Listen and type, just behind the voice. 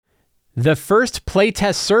The first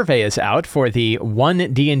playtest survey is out for the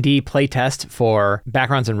 1D&D playtest for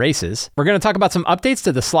Backgrounds and Races. We're going to talk about some updates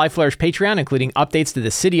to the Sly Flourish Patreon, including updates to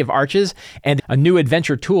the City of Arches and a new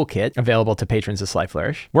adventure toolkit available to patrons of Sly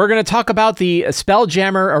Flourish. We're going to talk about the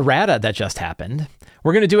Spelljammer Errata that just happened.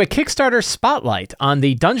 We're going to do a Kickstarter spotlight on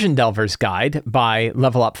the Dungeon Delver's Guide by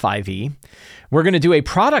Level Up 5e. We're going to do a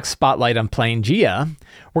product spotlight on Planegea.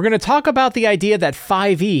 We're going to talk about the idea that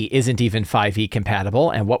 5e isn't even 5e compatible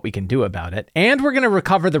and what we can do about it. And we're going to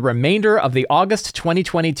recover the remainder of the August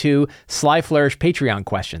 2022 Sly Flourish Patreon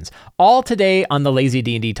questions. All today on the Lazy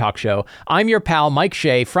D&D Talk Show. I'm your pal Mike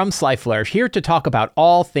Shea from Sly Flourish, here to talk about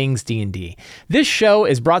all things D&D. This show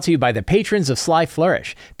is brought to you by the patrons of Sly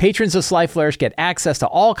Flourish. Patrons of Sly Flourish get access to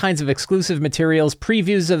all kinds of exclusive materials,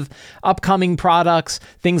 previews of upcoming products,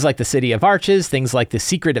 things like the City of Arches, things like the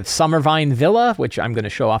Secret of Summervine Villa, which I'm going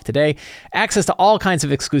to show off today, access to all kinds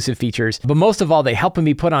of exclusive features, but most of all, they help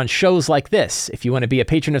me put on shows like this. If you want to be a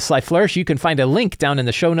patron of Sly Flourish, you can find a link down in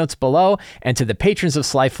the show notes below. And to the patrons of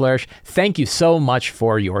Sly Flourish, thank you so much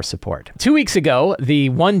for your support. 2 weeks ago,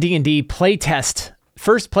 the 1D&D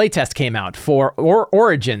first playtest came out for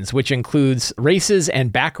Origins, which includes races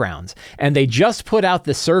and backgrounds, and they just put out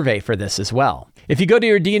the survey for this as well. If you go to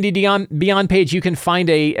your D&D Beyond page, you can find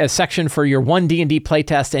a section for your 1D&D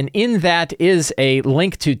playtest, and in that is a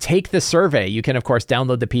link to take the survey. You can, of course,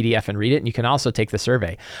 download the PDF and read it, and you can also take the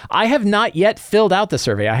survey. I have not yet filled out the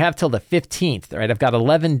survey. I have till the 15th, right? I've got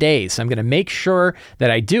 11 days, so I'm going to make sure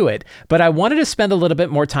that I do it, but I wanted to spend a little bit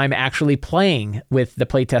more time actually playing with the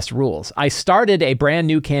playtest rules. I started a brand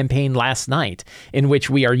new campaign last night in which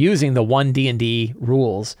we are using the 1D&D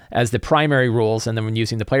rules as the primary rules, and then we're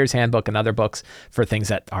using the Player's Handbook and other books for things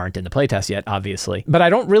that aren't in the playtest yet, obviously. But I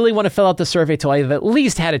don't really want to fill out the survey till I've at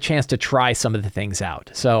least had a chance to try some of the things out.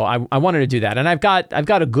 So I wanted to do that. And I've got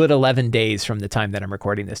a good 11 days from the time that I'm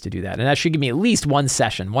recording this to do that. And that should give me at least one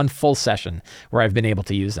full session where I've been able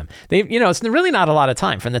to use them. It's really not a lot of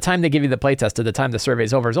time. From the time they give you the playtest to the time the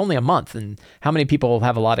survey's over is only a month. And how many people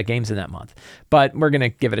have a lot of games in that month? But we're going to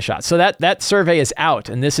give it a shot. So that survey is out,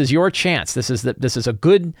 and this is your chance. This is a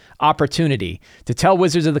good opportunity to tell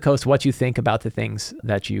Wizards of the Coast what you think about the things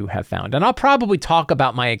that you have found. And I'll probably talk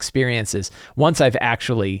about my experiences once I've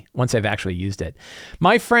actually used it.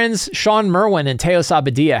 My friends Sean Merwin and Teos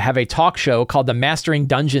Abadia have a talk show called the Mastering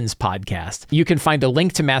Dungeons podcast. You can find a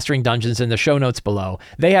link to Mastering Dungeons in the show notes below.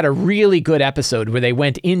 They had a really good episode where they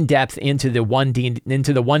went in depth into the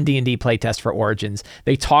 1D&D playtest for Origins.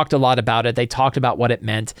 They talked a lot about it. They talked about what it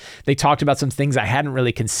meant. They talked about some things I hadn't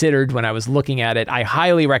really considered when I was looking at it. I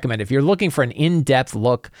highly recommend, if you're looking for an in-depth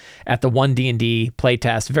look at the 1D&D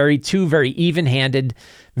playtest, two very even-handed,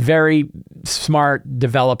 very smart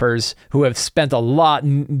developers who have spent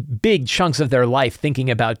big chunks of their life thinking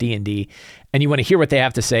about D&D, and you want to hear what they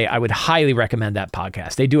have to say, I would highly recommend that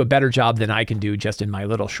podcast. They do a better job than I can do just in my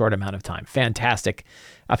little short amount of time.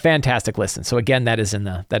 A fantastic listen. So again, that is in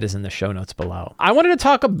the show notes below. I wanted to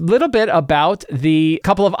talk a little bit about the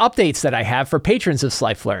couple of updates that I have for patrons of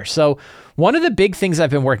Sly Flourish. So one of the big things I've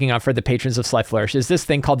been working on for the patrons of Sly Flourish is this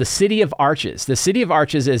thing called the City of Arches. The City of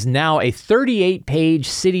Arches is now a 38-page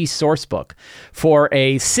city sourcebook for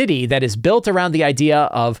a city that is built around the idea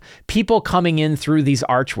of people coming in through these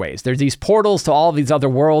archways. There's these portals to all of these other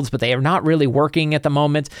worlds, but they are not really working at the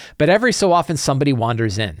moment. But every so often somebody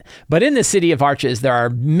wanders in. But in the City of Arches, there are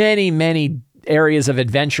many, many areas of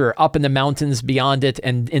adventure up in the mountains beyond it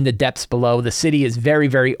and in the depths below. The city is very,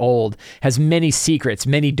 very old, has many secrets,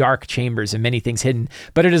 many dark chambers, and many things hidden.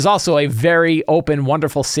 But it is also a very open,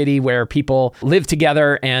 wonderful city where people live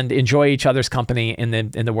together and enjoy each other's company in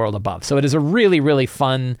the world above. So it is a really, really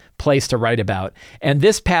fun place to write about. And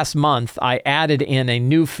this past month, I added in a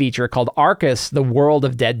new feature called Arcus, the World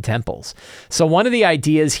of Dead Temples. So one of the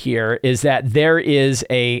ideas here is that there is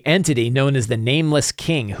a entity known as the Nameless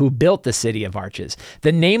King who built the City of Arches.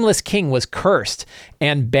 The Nameless King was cursed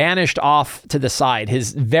and banished off to the side.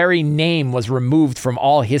 His very name was removed from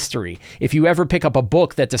all history. If you ever pick up a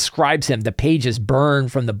book that describes him, the pages burn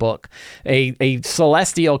from the book. A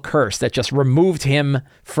celestial curse that just removed him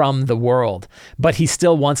from the world. But he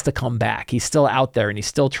still wants to come back. He's still out there and he's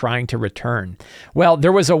still trying to return. Well,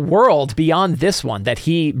 there was a world beyond this one that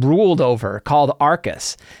he ruled over called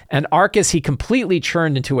Arcus. And Arcus he completely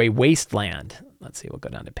churned into a wasteland. Let's see, we'll go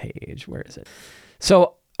down to page. Where is it?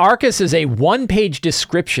 So Arcus is a one-page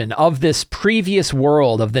description of this previous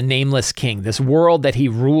world of the Nameless King, this world that he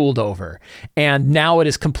ruled over, and now it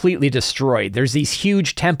is completely destroyed. There's these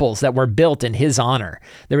huge temples that were built in his honor.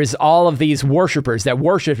 There is all of these worshipers that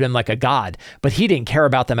worship him like a god, but he didn't care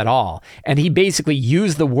about them at all. And he basically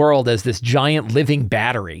used the world as this giant living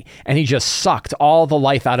battery, and he just sucked all the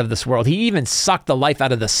life out of this world. He even sucked the life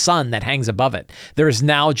out of the sun that hangs above it. There is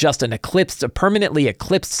now just a permanently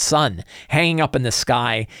eclipsed sun hanging up in the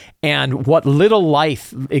sky, and what little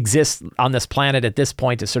life exists on this planet at this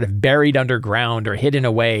point is sort of buried underground or hidden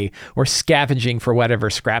away or scavenging for whatever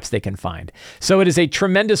scraps they can find. So it is a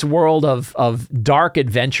tremendous world of dark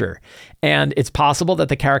adventure. And it's possible that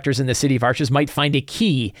the characters in the City of Arches might find a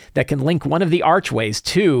key that can link one of the archways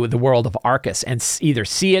to the world of Arcus and either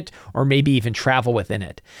see it or maybe even travel within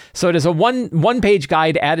it. So it is a one-page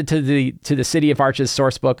guide added to the City of Arches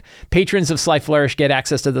sourcebook. Patrons of Sly Flourish get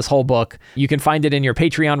access to this whole book. You can find it in your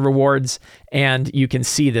Patreon rewards, and you can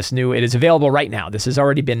see this new. It is available right now. This has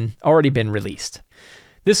already been released.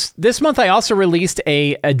 This month, I also released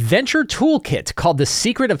a adventure toolkit called The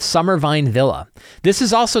Secret of Summervine Villa. This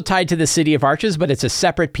is also tied to the City of Arches, but it's a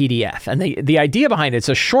separate PDF. And the idea behind it's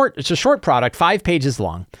a short product, 5 pages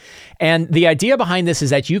long. And the idea behind this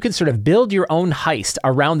is that you can sort of build your own heist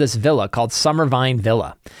around this villa called Summervine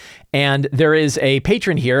Villa. And there is a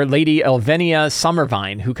patron here, Lady Elvenia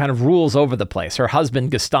Summervine, who kind of rules over the place. Her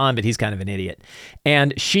husband, Gaston, but he's kind of an idiot.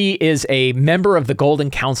 And she is a member of the Golden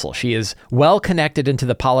Council. She is well connected into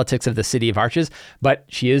the politics of the City of Arches, but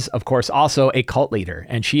she is, of course, also a cult leader.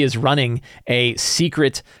 And she is running a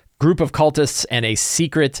secret group of cultists and a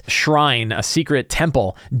secret shrine, a secret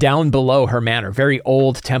temple down below her manor, very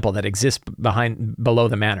old temple that exists below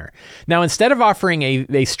the manor. Now, instead of offering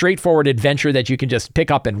a straightforward adventure that you can just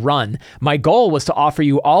pick up and run, my goal was to offer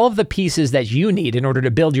you all of the pieces that you need in order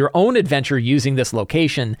to build your own adventure using this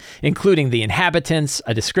location, including the inhabitants,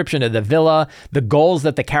 a description of the villa, the goals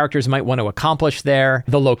that the characters might want to accomplish there,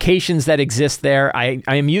 the locations that exist there. I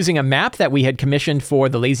am using a map that we had commissioned for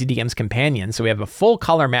the Lazy DM's Companion, so we have a full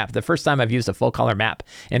color map. The first time I've used a full color map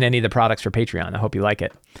in any of the products for Patreon. I hope you like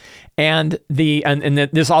it. And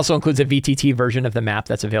this also includes a VTT version of the map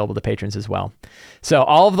that's available to patrons as well. So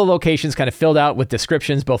all of the locations kind of filled out with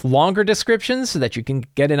descriptions, both longer descriptions so that you can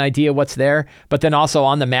get an idea what's there, but then also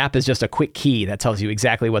on the map is just a quick key that tells you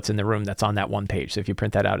exactly what's in the room that's on that one page. So if you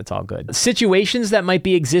print that out, it's all good. Situations that might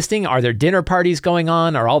be existing, are there dinner parties going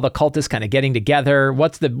on? Are all the cultists kind of getting together?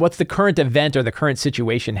 What's the current event or the current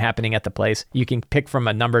situation happening at the place? You can pick from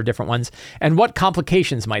a number of different ones. And what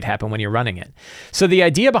complications might happen when you're running it? So the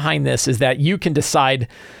idea behind this is that you can decide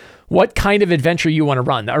what kind of adventure you want to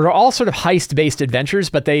run. They're all sort of heist-based adventures,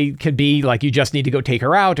 but they could be like you just need to go take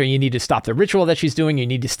her out, or you need to stop the ritual that she's doing, you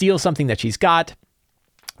need to steal something that she's got.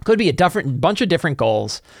 Could be a bunch of different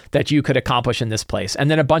goals that you could accomplish in this place, and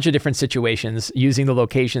then a bunch of different situations using the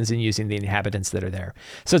locations and using the inhabitants that are there.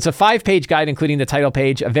 So it's a 5-page guide, including the title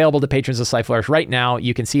page, available to patrons of Sly Flourish right now.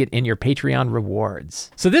 You can see it in your Patreon rewards.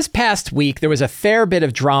 So this past week, there was a fair bit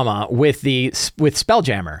of drama with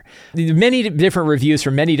Spelljammer. Many different reviews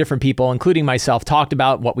from many different people, including myself, talked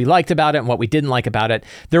about what we liked about it and what we didn't like about it.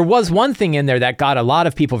 There was one thing in there that got a lot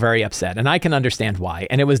of people very upset, and I can understand why,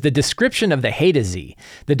 and it was the description of the Hay to Z.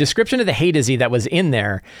 The description of the Hay to Z that was in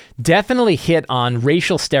there definitely hit on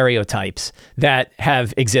racial stereotypes that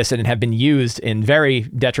have existed and have been used in very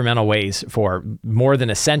detrimental ways for more than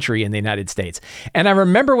a century in the United States. And I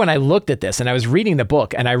remember when I looked at this and I was reading the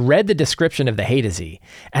book and I read the description of the Hay to Z,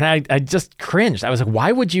 and I just cringed. I was like,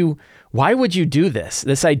 why would you do this?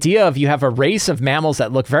 This idea of you have a race of mammals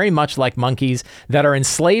that look very much like monkeys that are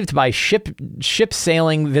enslaved by ship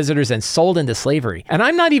sailing visitors and sold into slavery. And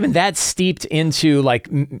I'm not even that steeped into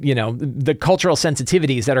the cultural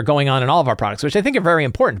sensitivities that are going on in all of our products, which I think are very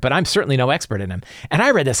important, but I'm certainly no expert in them. And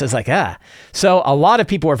I read this as So a lot of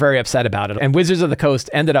people were very upset about it, and Wizards of the Coast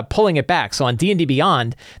ended up pulling it back. So on D&D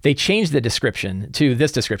Beyond, they changed the description to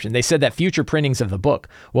this description. They said that future printings of the book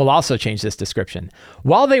will also change this description.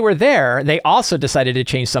 While they were there, they also decided to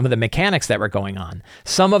change some of the mechanics that were going on.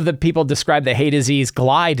 Some of the people described the Hay to Z's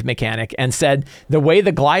glide mechanic and said the way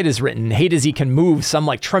the glide is written, Hay to Z can move some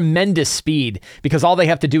tremendous speed because all they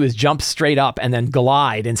have to do is jump straight up and then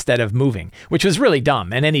glide instead of moving, which was really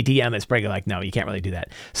dumb. And any DM is probably like, no, you can't really do that.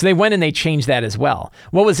 So they went and they changed that as well.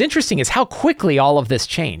 What was interesting is how quickly all of this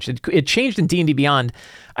changed. It changed in D&D Beyond,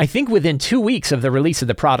 I think within 2 weeks of the release of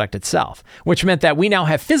the product itself, which meant that we now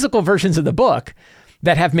have physical versions of the book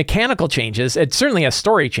that have mechanical changes. It certainly has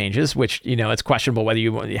story changes, which, it's questionable whether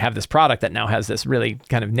you have this product that now has this really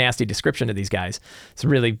kind of nasty description of these guys. It's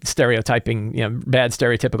really stereotyping, bad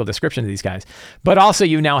stereotypical description of these guys. But also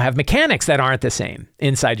you now have mechanics that aren't the same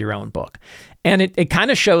inside your own book. And it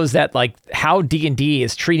kind of shows that like how D&D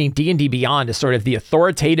is treating D&D Beyond as sort of the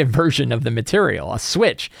authoritative version of the material, a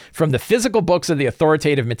switch from the physical books of the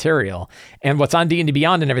authoritative material and what's on D&D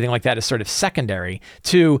Beyond and everything like that is sort of secondary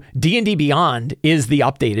to D&D Beyond is the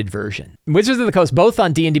updated version. Wizards of the Coast, both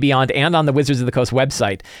on D&D Beyond and on the Wizards of the Coast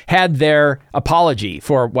website, had their apology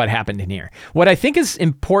for what happened in here. What I think is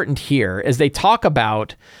important here is they talk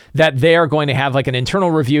about that they are going to have like an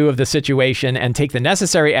internal review of the situation and take the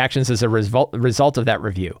necessary actions as a result of that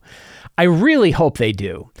review. I really hope they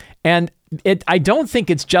do. And I don't think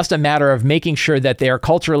it's just a matter of making sure that they are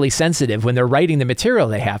culturally sensitive when they're writing the material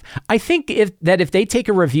they have. I think if they take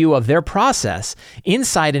a review of their process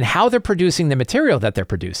inside and how they're producing the material that they're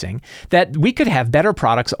producing, that we could have better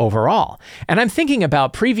products overall. And I'm thinking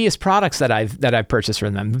about previous products that I've purchased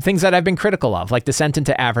from them, things that I've been critical of, like Descent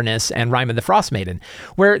into Avernus and Rime of the Frostmaiden,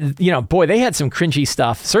 where, boy, they had some cringy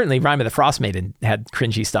stuff. Certainly Rime of the Frostmaiden had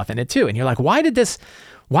cringy stuff in it too. And you're like,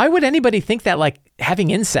 why would anybody think that like having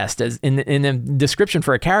incest as in a description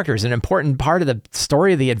for a character is an important part of the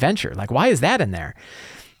story of the adventure? Like, why is that in there?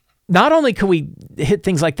 Not only could we hit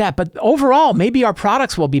things like that, but overall, maybe our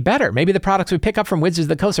products will be better. Maybe the products we pick up from Wizards of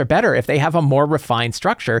the Coast are better if they have a more refined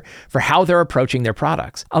structure for how they're approaching their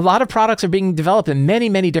products. A lot of products are being developed in many,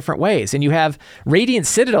 many different ways. And you have Radiant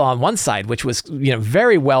Citadel on one side, which was,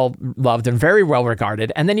 very well loved and very well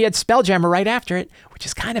regarded. And then you had Spelljammer right after it, which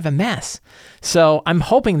is kind of a mess. So I'm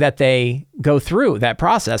hoping that they go through that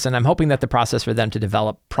process, and I'm hoping that the process for them to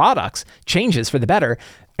develop products changes for the better.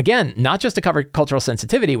 Again, not just to cover cultural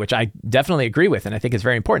sensitivity, which I definitely agree with and I think is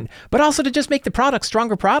very important, but also to just make the products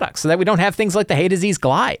stronger products so that we don't have things like the Hay Disease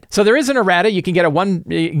Glide. So there is an errata. You can get a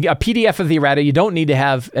PDF of the errata. You don't need to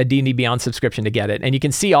have a D&D Beyond subscription to get it. And you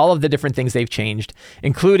can see all of the different things they've changed,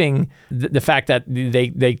 including the fact that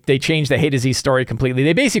they changed the Hay Disease story completely.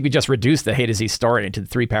 They basically just reduced the Hay Disease story into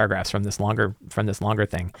 3 paragraphs from this longer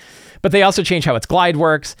thing. But they also changed how its glide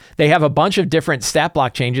works. They have a bunch of different stat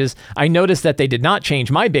block changes. I noticed that they did not change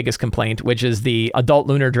my biggest complaint, which is the adult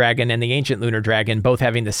lunar dragon and the ancient lunar dragon both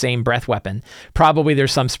having the same breath weapon. Probably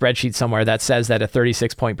there's some spreadsheet somewhere that says that a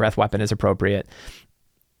 36-point breath weapon is appropriate.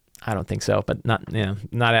 I don't think so, but they're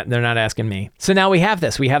not asking me. So now we have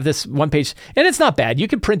this one page, and it's not bad. You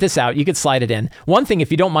could print this out. You could slide it in. One thing,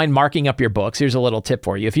 if you don't mind marking up your books, here's a little tip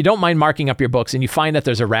for you. If you don't mind marking up your books and you find that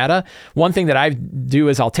there's errata, one thing that I do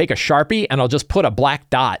is I'll take a Sharpie and I'll just put a black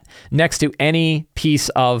dot next to any piece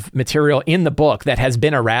of material in the book that has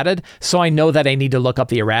been errated, so I know that I need to look up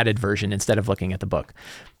the errated version instead of looking at the book.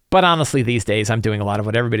 But honestly, these days, I'm doing a lot of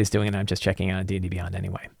what everybody's doing, and I'm just checking out D&D Beyond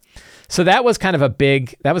anyway. So that was kind of a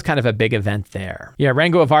big event there. Yeah,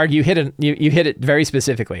 Rango of Arg, you hit it very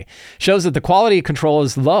specifically. Shows that the quality of control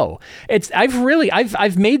is low.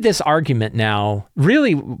 I've made this argument now.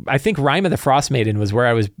 Really, I think Rime of the Frostmaiden was where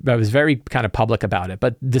I was very kind of public about it.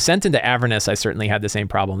 But Descent into Avernus, I certainly had the same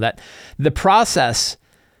problem. That the process,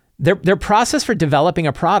 their process for developing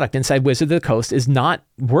a product inside Wizards of the Coast is not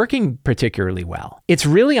working particularly well. It's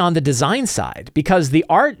really on the design side because the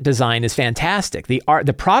art design is fantastic. The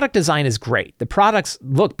product design is great. The products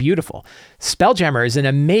look beautiful. Spelljammer is an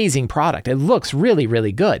amazing product. It looks really,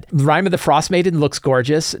 really good. Rime of the Frostmaiden looks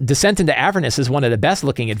gorgeous. Descent into Avernus is one of the best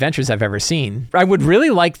looking adventures I've ever seen. I would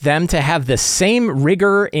really like them to have the same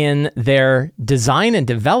rigor in their design and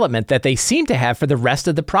development that they seem to have for the rest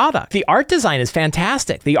of the product. The art design is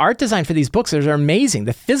fantastic. The art design for these books are amazing.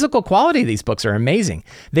 The physical quality of these books are amazing.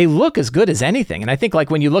 They look as good as anything. And I think like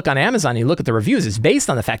when you look on Amazon, you look at the reviews, it's based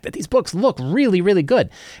on the fact that these books look really, really good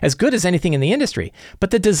as anything in the industry.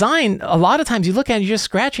 But the design, a lot of times you look at it, you're just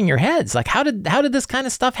scratching your heads. Like, how did this kind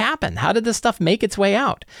of stuff happen? How did this stuff make its way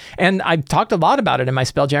out? And I've talked a lot about it in my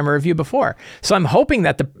Spelljammer review before. So I'm hoping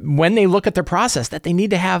that when they look at their process, that they need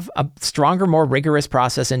to have a stronger, more rigorous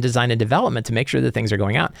process in design and development to make sure that things are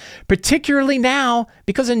going out. Particularly now,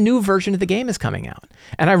 because a new version of the game is coming out.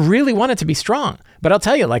 And I really want it to be strong. But I'll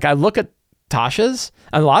tell you, like, I look at Tasha's,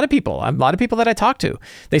 a lot of people that I talk to,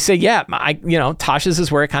 they say, yeah, Tasha's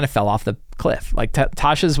is where it kind of fell off the cliff. Like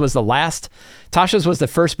Tasha's was the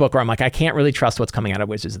first book where I'm like, I can't really trust what's coming out of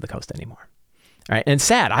Wizards of the Coast anymore. All right. And it's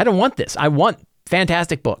sad. I don't want this. I want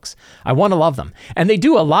Fantastic books. I want to love them. And they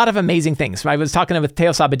do a lot of amazing things. I was talking with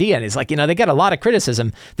Teo Sabadia, and he's like, they get a lot of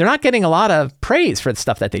criticism. They're not getting a lot of praise for the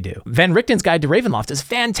stuff that they do. Van Richten's Guide to Ravenloft is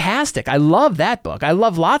fantastic. I love that book. I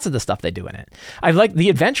love lots of the stuff they do in it. I like the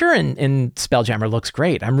adventure in Spelljammer looks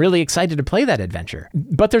great. I'm really excited to play that adventure.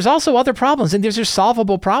 But there's also other problems, and these are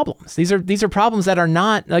solvable problems. These are problems that are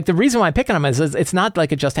not, like, the reason why I'm picking them is it's not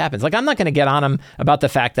like it just happens. Like, I'm not going to get on them about the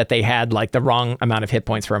fact that they had like the wrong amount of hit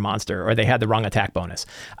points for a monster, or they had the wrong attack bonus.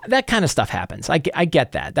 That kind of stuff happens. I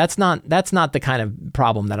get that. That's not the kind of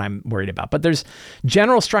problem that I'm worried about. But there's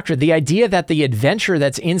general structure. The idea that the adventure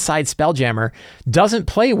that's inside Spelljammer doesn't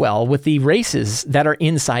play well with the races that are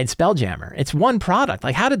inside Spelljammer. It's one product.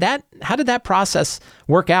 Like, how did that process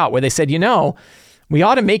work out where they said, we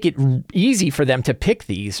ought to make it easy for them to pick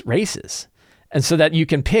these races, and so that you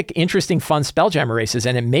can pick interesting, fun Spelljammer races,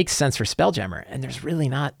 and it makes sense for Spelljammer. And there's really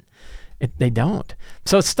not. They don't.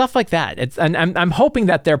 So it's stuff like that. And I'm hoping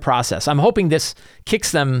that their process, I'm hoping this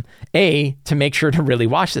kicks them, to make sure to really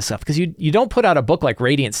watch this stuff, because you don't put out a book like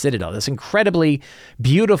Radiant Citadel, this incredibly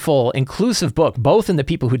beautiful, inclusive book, both in the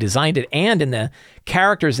people who designed it and in the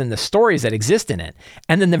characters and the stories that exist in it.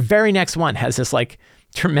 And then the very next one has this like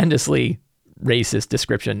tremendously racist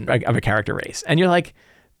description of a character race. And you're like,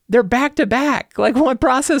 they're back to back. Like, what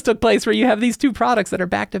process took place where you have these two products that are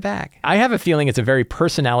back to back? I have a feeling it's a very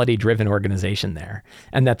personality driven organization there,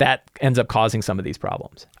 and that ends up causing some of these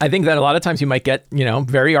problems. I think that a lot of times you might get,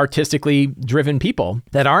 very artistically driven people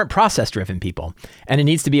that aren't process driven people, and it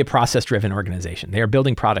needs to be a process driven organization. They are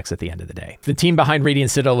building products at the end of the day. The team behind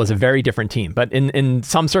Radiant Citadel was a very different team, but in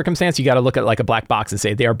some circumstance, you got to look at like a black box and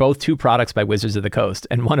say they are both two products by Wizards of the Coast,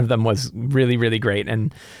 and one of them was really, really great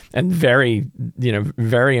and very,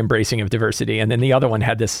 very embracing of diversity. And then the other one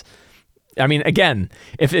had this, I mean, again,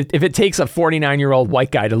 if it takes a 49-year-old white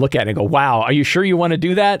guy to look at it and go, wow, are you sure you want to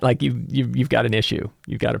do that? Like, you've got an issue.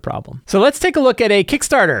 You've got a problem. So let's take a look at a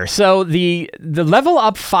Kickstarter. So the Level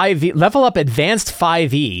Up Advanced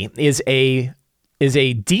 5e is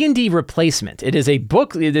a D&D replacement. It is a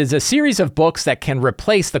book. It is a series of books that can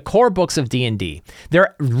replace the core books of D&D.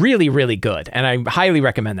 They're really, really good, and I highly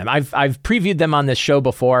recommend them. I've previewed them on this show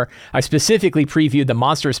before. I specifically previewed the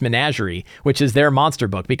Monstrous Menagerie, which is their monster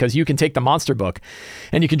book, because you can take the monster book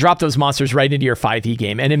and you can drop those monsters right into your 5e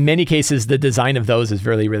game. And in many cases, the design of those is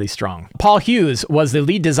really, really strong. Paul Hughes was the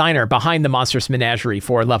lead designer behind the Monstrous Menagerie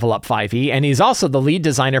for Level Up 5e, and he's also the lead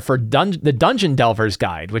designer for the Dungeon Delver's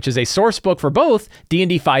Guide, which is a source book for both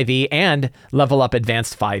D&D 5e and Level Up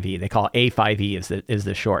Advanced 5e. They call it A5e is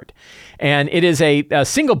the short. And it is a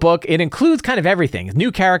single book. It includes kind of everything.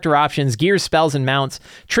 New character options, gears, spells, and mounts,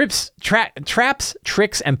 traps,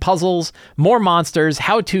 tricks, and puzzles, more monsters,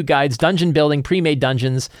 how-to guides, dungeon building, pre-made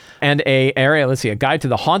dungeons, and a guide to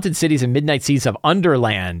the haunted cities and midnight seas of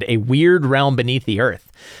Underland, a weird realm beneath the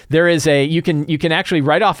earth. There is you can actually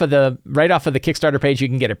right off of the Kickstarter page, you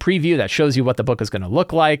can get a preview that shows you what the book is going to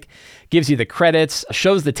look like, gives you the credits,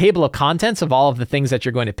 shows the table of contents of all of the things that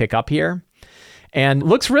you're going to pick up here, and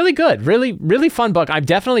looks really good. Really, really fun book. I've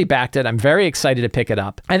definitely backed it. I'm very excited to pick it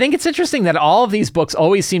up. I think it's interesting that all of these books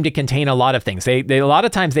always seem to contain a lot of things. They a lot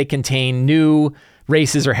of times they contain new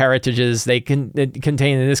races or heritages. They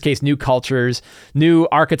contain, in this case, new cultures, new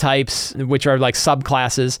archetypes, which are like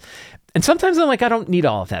subclasses. And sometimes I'm like, I don't need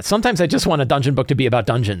all of that. Sometimes I just want a dungeon book to be about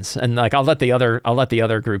dungeons, and like I'll let the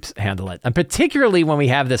other groups handle it. And particularly when we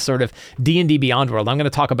have this sort of D&D Beyond world, I'm going to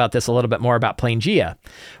talk about this a little bit more about Planegea,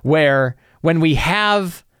 where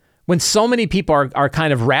when so many people are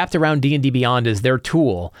kind of wrapped around D&D Beyond as their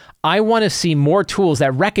tool, I want to see more tools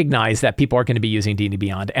that recognize that people are going to be using D&D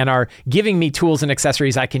Beyond and are giving me tools and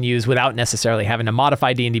accessories I can use without necessarily having to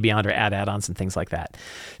modify D&D Beyond or add add-ons and things like that.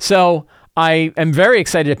 So I am very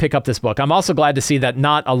excited to pick up this book. I'm also glad to see that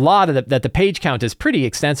not a lot of that the page count is pretty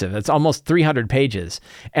extensive. It's almost 300 pages.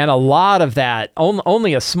 And a lot of that,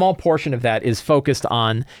 only a small portion of that is focused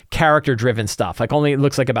on character-driven stuff. Like it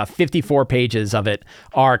looks like about 54 pages of it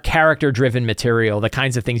are character-driven material, the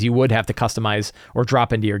kinds of things you would have to customize or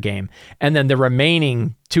drop into your game. And then the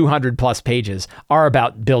remaining 200 plus pages are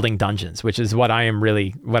about building dungeons, which is what I'm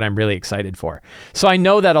really excited for. So I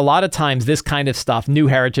know that a lot of times this kind of stuff, new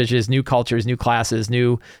heritages, new cultures, new classes,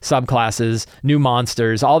 new subclasses, new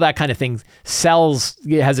monsters, all that kind of thing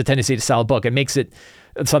has a tendency to sell a book. It makes it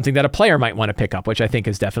something that a player might want to pick up, which I think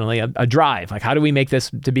is definitely a drive. Like, how do we make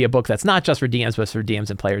this to be a book that's not just for DMs, but for DMs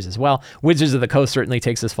and players as well? Wizards of the Coast certainly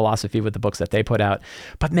takes this philosophy with the books that they put out.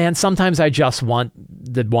 But man, sometimes I just want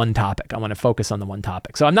the one topic. I want to focus on the one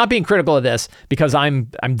topic. So I'm not being critical of this because I'm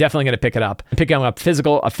definitely going to pick it up. I'm picking up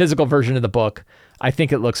a physical version of the book. I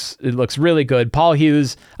think it looks really good. Paul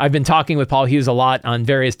Hughes, I've been talking with Paul Hughes a lot on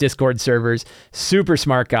various Discord servers. Super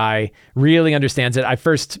smart guy, really understands it. I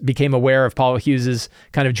first became aware of Paul Hughes's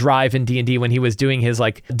kind of drive in D&D when he was doing his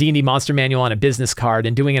like D&D monster manual on a business card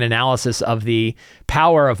and doing an analysis of the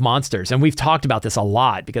power of monsters. And we've talked about this a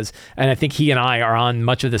lot and I think he and I are on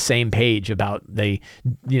much of the same page about the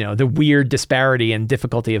weird disparity and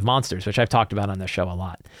difficulty of monsters, which I've talked about on the show a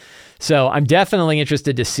lot. So I'm definitely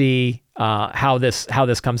interested to see how this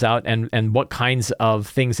comes out and what kinds of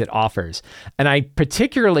things it offers. And I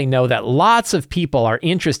particularly know that lots of people are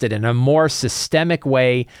interested in a more systemic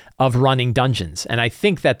way of running dungeons. And I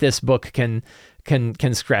think that this book can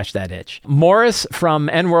scratch that itch. Morris from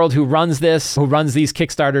N-World, who runs these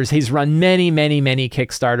Kickstarters, he's run many, many, many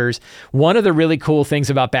Kickstarters. One of the really cool things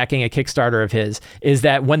about backing a Kickstarter of his is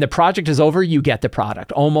that when the project is over, you get the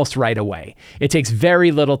product almost right away. It takes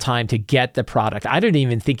very little time to get the product. I don't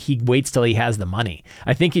even think he waits till he has the money.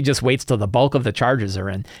 I think he just waits till the bulk of the charges are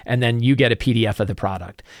in, and then you get a PDF of the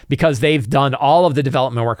product because they've done all of the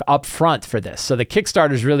development work up front for this. So the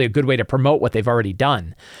Kickstarter is really a good way to promote what they've already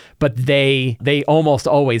done. But they almost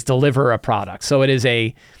always deliver a product. So it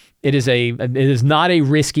is not a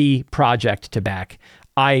risky project to back.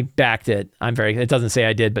 I backed it. It doesn't say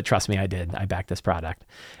I did, but trust me, I did. I backed this product.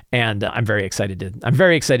 And I'm very excited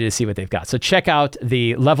to see what they've got. So check out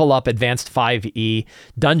the Level Up Advanced 5e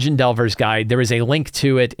Dungeon Delvers Guide. There is a link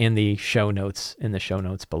to it in the show notes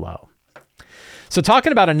below. So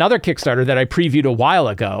talking about another Kickstarter that I previewed a while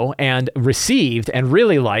ago and received and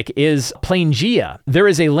really like is Planegea. There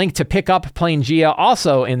is a link to pick up Planegea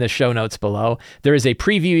also in the show notes below. There is a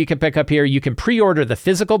preview you can pick up here. You can pre-order the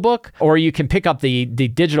physical book or you can pick up the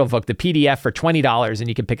digital book, the PDF for $20 and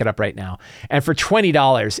you can pick it up right now. And for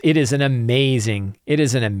 $20, it is an amazing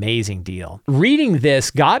deal. Reading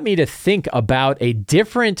this got me to think about a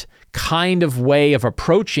different kind of way of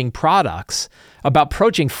approaching 5e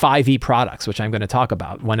products, which I'm going to talk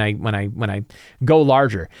about when I go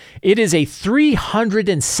larger. It is a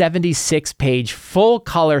 376-page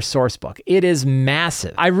full-color source book. It is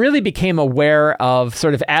massive. I really became aware of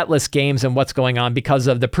sort of Atlas Games and what's going on because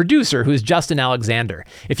of the producer, who's Justin Alexander.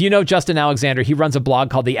 If you know Justin Alexander, he runs a blog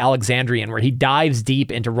called The Alexandrian, where he dives deep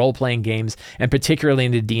into role-playing games and particularly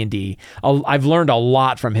into D&D. I've learned a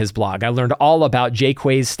lot from his blog. I learned all about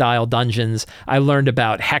Jaquays style dungeons. I learned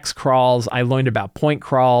about hex crawls. I learned about point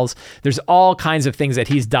crawls. There's all kinds of things that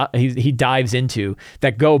he dives into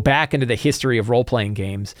that go back into the history of role-playing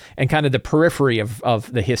games and kind of the periphery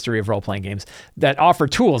of the history of role-playing games that offer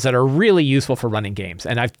tools that are really useful for running games.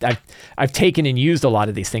 And I've taken and used a lot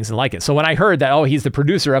of these things and like it. So when I heard that, he's the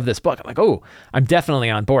producer of this book, I'm like, I'm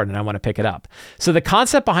definitely on board and I want to pick it up. So the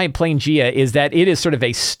concept behind Planegea is that it is sort of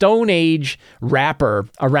a Stone Age wrapper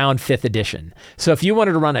around 5th edition. So if you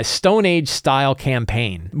wanted to run a Stone Age style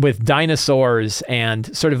campaign with dinosaurs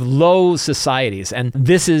and sort of low societies, and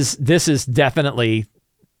this is definitely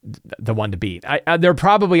the one to beat. There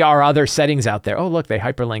probably are other settings out there. Oh, look, they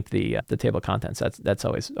hyperlinked the table of contents. That's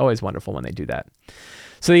always wonderful when they do that.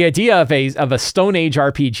 So the idea of a Stone Age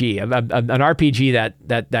RPG, an RPG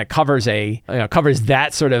that covers covers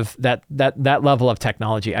that sort of that level of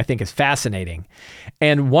technology, I think is fascinating.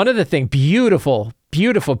 And one of the things, beautiful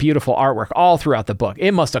artwork all throughout the book.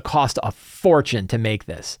 It must have cost a fortune to make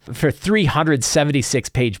this. For a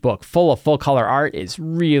 376-page book full of full color art is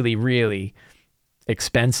really, really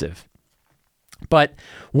expensive. But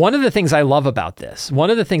one of the things I love about this, one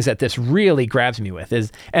of the things that this really grabs me with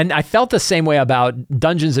is, and I felt the same way about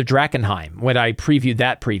Dungeons of Drakkenheim when I previewed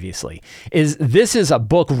that previously, is this is a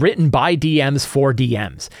book written by DMs for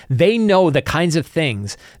DMs. They know the kinds of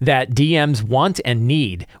things that DMs want and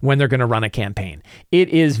need when they're going to run a campaign. It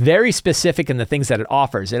is very specific in the things that it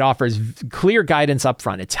offers. It offers clear guidance up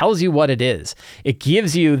front. It tells you what it is. It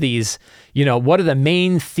gives you these, what are the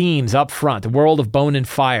main themes up front? The world of bone and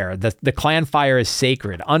fire. The clan fire is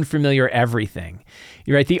sacred. Unfamiliar everything.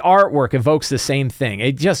 Right? The artwork evokes the same thing.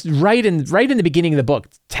 It just right in the beginning of the book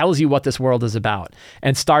tells you what this world is about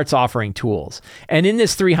and starts offering tools. And in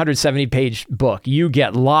this 370-page book, you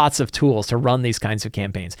get lots of tools to run these kinds of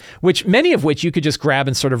campaigns, many of which you could just grab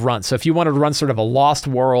and sort of run. So if you wanted to run sort of a Lost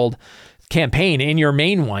World campaign in your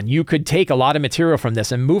main one, you could take a lot of material from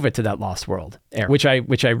this and move it to that Lost World era, which I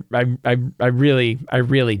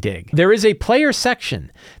really dig. There is a player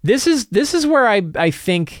section. This is where I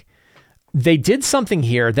think they did something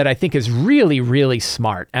here that I think is really, really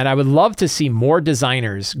smart. And I would love to see more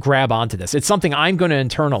designers grab onto this. It's something I'm going to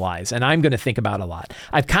internalize and I'm going to think about a lot.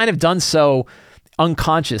 I've kind of done so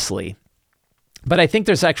unconsciously, but I think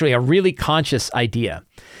there's actually a really conscious idea.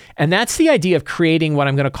 And that's the idea of creating what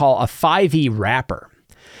I'm going to call a 5e wrapper.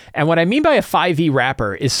 And what I mean by a 5e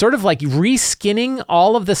wrapper is sort of like reskinning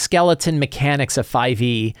all of the skeleton mechanics of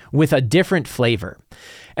 5e with a different flavor.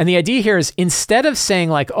 And the idea here is instead of saying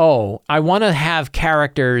like, oh, I want to have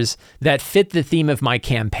characters that fit the theme of my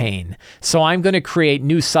campaign, so I'm going to create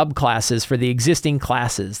new subclasses for the existing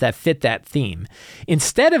classes that fit that theme.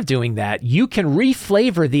 Instead of doing that, you can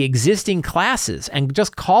reflavor the existing classes and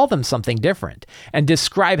just call them something different and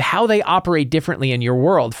describe how they operate differently in your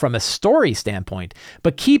world from a story standpoint,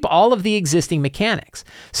 but keep all of the existing mechanics.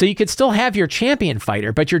 So you could still have your champion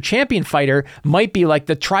fighter, but your champion fighter might be like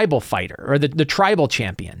the tribal fighter or the tribal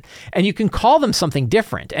champion. And you can call them something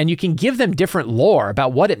different, and you can give them different lore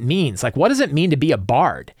about what it means. Like, what does it mean to be a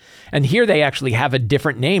bard? And here they actually have a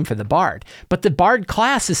different name for the bard, but the bard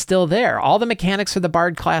class is still there. All the mechanics for the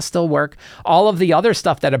bard class still work. All of the other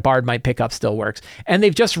stuff that a bard might pick up still works. And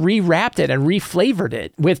they've just rewrapped it and reflavored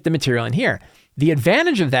it with the material in here. The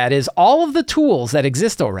advantage of that is all of the tools that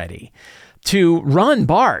exist already to run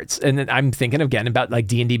bards, and I'm thinking again about like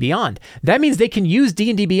D&D Beyond. That means they can use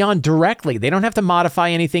D&D Beyond directly. They don't have to modify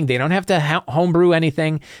anything. They don't have to homebrew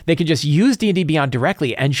anything. They can just use D&D Beyond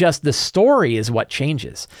directly, and just the story is what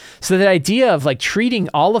changes. So the idea of like treating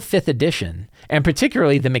all of 5th edition, and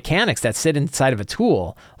particularly the mechanics that sit inside of a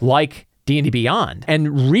tool like D&D Beyond, and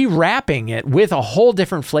rewrapping it with a whole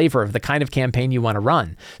different flavor of the kind of campaign you want to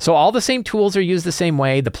run. So all the same tools are used the same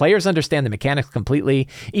way. The players understand the mechanics completely.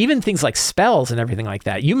 Even things like spells and everything like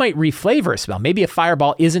that. You might reflavor a spell. Maybe a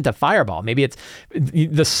fireball isn't a fireball. Maybe it's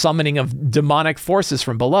the summoning of demonic forces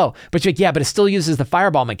from below. But you're like, yeah, but it still uses the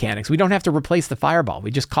fireball mechanics. We don't have to replace the fireball.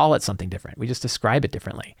 We just call it something different. We just describe it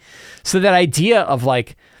differently. So that idea of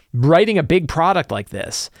like writing a big product like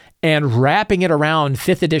this and wrapping it around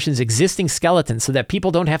 5th edition's existing skeletons so that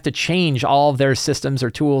people don't have to change all of their systems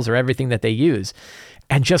or tools or everything that they use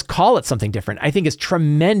and just call it something different, I think is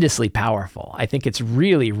tremendously powerful. I think it's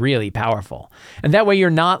really, really powerful. And that way you're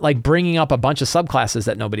not like bringing up a bunch of subclasses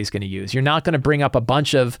that nobody's going to use. You're not going to bring up a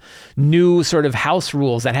bunch of new sort of house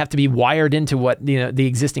rules that have to be wired into what, you know, the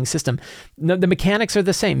existing system. No, the mechanics are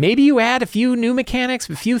the same. Maybe you add a few new mechanics,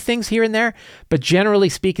 a few things here and there, but generally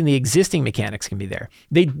speaking, the existing mechanics can be there.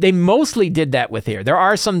 They mostly did that with here. There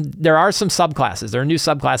are some subclasses. There are new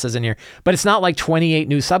subclasses in here, but it's not like 28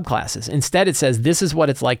 new subclasses. Instead, it says this is what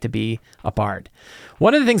it's like to be a bard.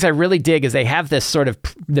 One of the things I really dig is they have this sort of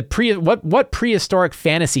what prehistoric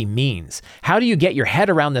fantasy means. How do you get your head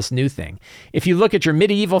around this new thing? If you look at your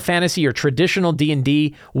medieval fantasy or traditional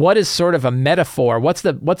D&D, what is sort of a metaphor? What's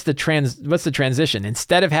the transition?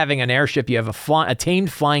 Instead of having an airship, you have a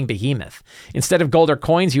tamed flying behemoth. Instead of gold or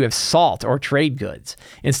coins, you have salt or trade goods.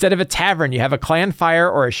 Instead of a tavern, you have a clan fire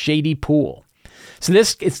or a shady pool. So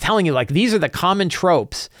this is telling you like these are the common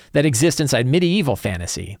tropes that exist inside medieval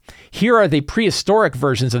fantasy. Here are the prehistoric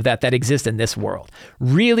versions of that exist in this world.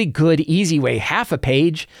 Really good, easy way, half a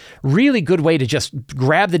page, really good way to just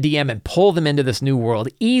grab the DM and pull them into this new world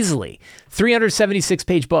easily.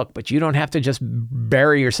 376-page book, but you don't have to just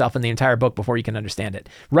bury yourself in the entire book before you can understand it.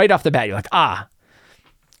 Right off the bat, you're like,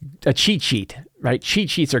 a cheat sheet, right?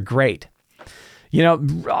 Cheat sheets are great. You know,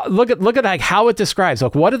 look at like how it describes,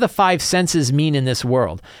 like what do the 5 senses mean in this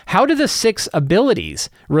world? How do the 6 abilities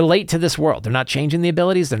relate to this world? They're not changing the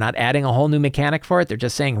abilities. They're not adding a whole new mechanic for it. They're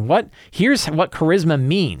just saying, here's what charisma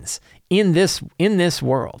means in this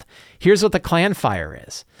world. Here's what the clan fire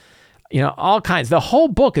is. You know, all kinds. The whole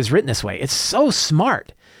book is written this way. It's so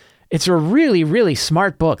smart. It's a really, really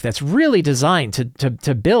smart book that's really designed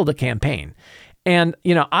to build a campaign. And,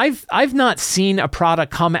 you know, I've not seen a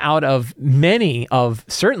product come out of many of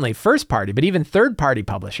certainly first party, but even third party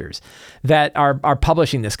publishers that are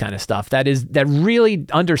publishing this kind of stuff that really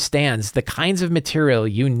understands the kinds of material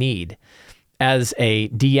you need as a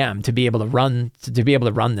DM to be able to run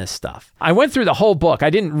this stuff. I went through the whole book. I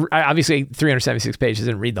obviously 376 pages,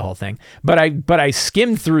 didn't read the whole thing, but I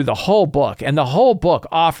skimmed through the whole book, and the whole book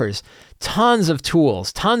offers tons of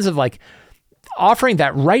tools, tons of like offering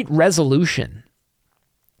that right resolution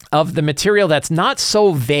of the material that's not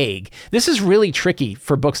so vague. This is really tricky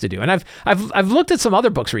for books to do. And I've looked at some other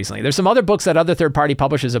books recently. There's some other books that other third-party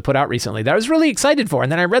publishers have put out recently that I was really excited for.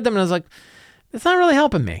 And then I read them and I was like, it's not really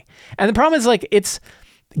helping me. And the problem is like, it's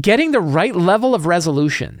getting the right level of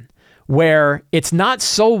resolution where it's not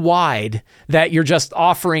so wide that you're just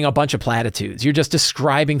offering a bunch of platitudes. You're just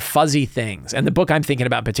describing fuzzy things. And the book I'm thinking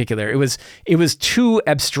about in particular, it was too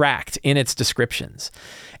abstract in its descriptions.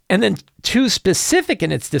 And then too specific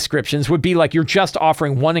in its descriptions would be like you're just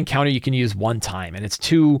offering one encounter you can use one time, and it's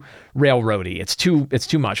too railroady. It's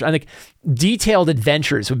too much. I think detailed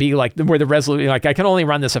adventures would be like where the resolution, like I can only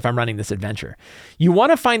run this if I'm running this adventure. You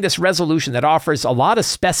want to find this resolution that offers a lot of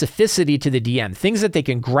specificity to the DM, things that they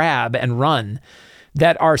can grab and run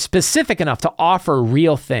that are specific enough to offer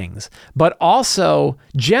real things, but also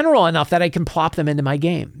general enough that I can plop them into my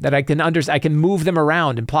game, that I can move them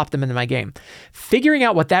around and plop them into my game. Figuring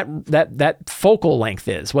out what that focal length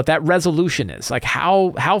is, what that resolution is, like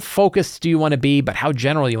how focused do you want to be, but how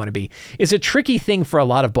general you want to be, is a tricky thing for a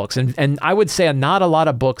lot of books. And I would say not a lot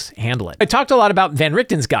of books handle it. I talked a lot about Van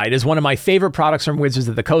Richten's Guide as one of my favorite products from Wizards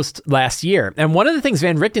of the Coast last year. And one of the things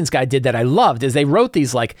Van Richten's Guide did that I loved is they wrote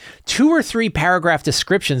these like 2 or 3 paragraph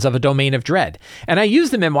descriptions of a domain of dread. And I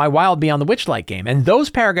used them in my Wild Beyond the Witchlight game. And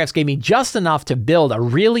those paragraphs gave me just enough to build a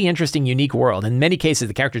really interesting, unique world. In many cases,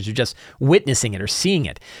 the characters are just witnessing it or seeing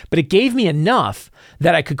it. But it gave me enough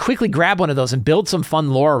that I could quickly grab one of those and build some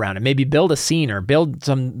fun lore around it, maybe build a scene or build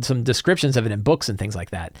some descriptions of it in books and things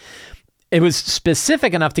like that. It was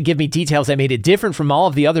specific enough to give me details that made it different from all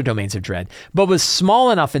of the other domains of dread, but was small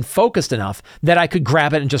enough and focused enough that I could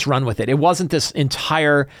grab it and just run with it. It wasn't this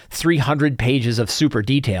entire 300 pages of super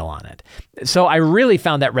detail on it. So I really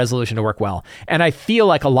found that resolution to work well. And I feel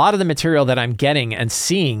like a lot of the material that I'm getting and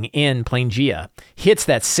seeing in Planegea hits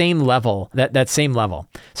that same level, that same level.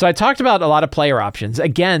 So I talked about a lot of player options.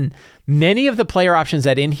 Again, many of the player options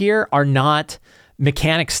that in here are not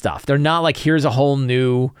mechanic stuff. They're not like, here's a whole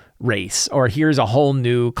new race, or here's a whole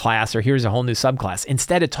new class, or here's a whole new subclass.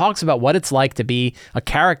 Instead, it talks about what it's like to be a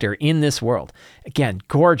character in this world. Again,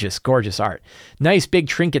 gorgeous, gorgeous art. Nice big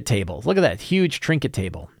trinket table. Look at that huge trinket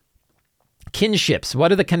table. Kinships.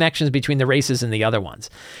 What are the connections between the races and the other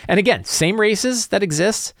ones? And again, same races that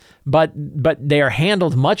exist, but they are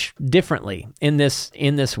handled much differently in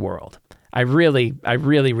this world. I really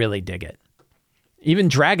dig it. Even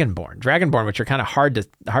Dragonborn, which are kind of hard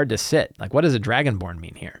to sit. Like, what does a Dragonborn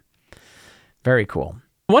mean here? Very cool.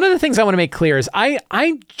 One of the things I want to make clear is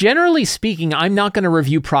I generally speaking, I'm not going to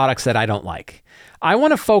review products that I don't like. I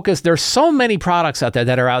want to focus, there's so many products out there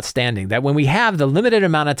that are outstanding that when we have the limited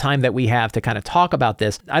amount of time that we have to kind of talk about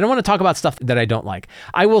this, I don't want to talk about stuff that I don't like.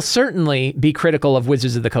 I will certainly be critical of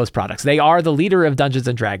Wizards of the Coast products. They are the leader of Dungeons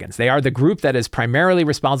 & Dragons. They are the group that is primarily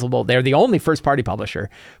responsible. They're the only first-party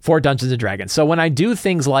publisher for Dungeons & Dragons. So when I do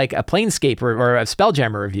things like a Planescape or a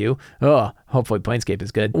Spelljammer review, hopefully Planescape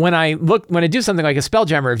is good. When I do something like a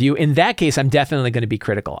Spelljammer review, in that case, I'm definitely going to be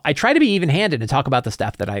critical. I try to be even-handed and talk about the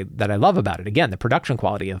stuff that I love about it. Again, the production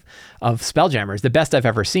quality of Spelljammer is the best I've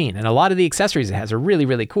ever seen. And a lot of the accessories it has are really,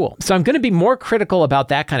 really cool. So I'm going to be more critical about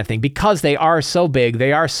that kind of thing because they are so big,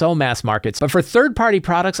 they are so mass markets. But for third-party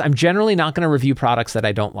products, I'm generally not going to review products that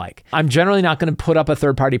I don't like. I'm generally not going to put up a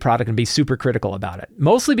third-party product and be super critical about it.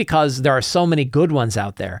 Mostly because there are so many good ones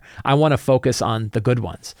out there. I want to focus on the good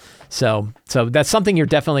ones. So that's something you're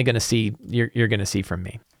definitely going to see. You're going to see from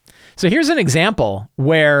me. So here's an example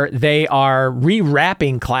where they are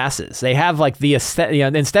rewrapping classes. They have like the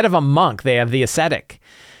instead of a monk, they have the ascetic.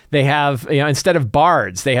 They have, instead of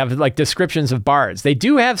bards, they have like descriptions of bards. They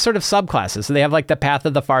do have sort of subclasses. So they have like the Path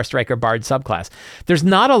of the Farstriker bard subclass. There's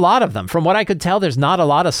not a lot of them. From what I could tell, there's not a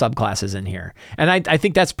lot of subclasses in here. And I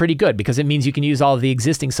think that's pretty good because it means you can use all of the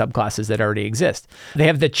existing subclasses that already exist. They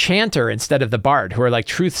have the chanter instead of the bard, who are like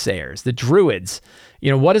truthsayers, the druids.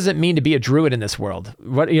 What does it mean to be a druid in this world?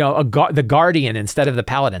 The guardian instead of the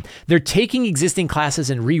paladin. They're taking existing classes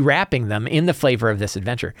and rewrapping them in the flavor of this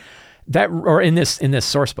adventure. In this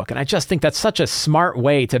source book. And I just think that's such a smart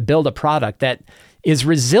way to build a product that is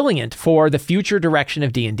resilient for the future direction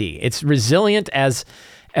of D&D. It's resilient as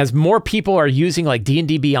more people are using like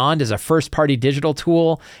D&D Beyond as a first-party digital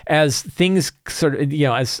tool, as things sort of,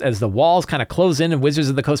 as the walls kind of close in and Wizards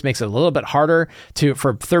of the Coast makes it a little bit harder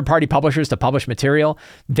for third-party publishers to publish material.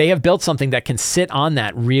 They have built something that can sit on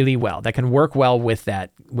that really well, that can work well with that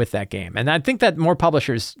game. And I think that more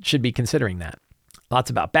publishers should be considering that. Lots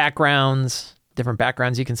about backgrounds, different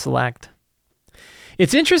backgrounds you can select.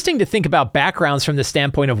 It's interesting to think about backgrounds from the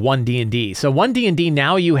standpoint of 1D&D. So 1D&D,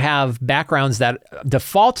 now you have backgrounds that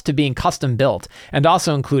default to being custom built and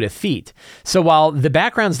also include a feat. So while the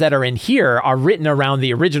backgrounds that are in here are written around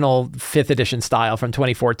the original 5th edition style from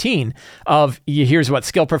 2014 of here's what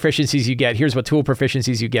skill proficiencies you get, here's what tool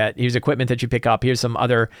proficiencies you get, here's equipment that you pick up, here's some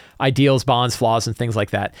other ideals, bonds, flaws, and things like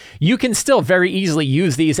that. You can still very easily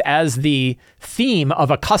use these as the theme of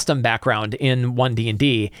a custom background in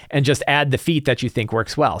 1D&D and just add the feat that you think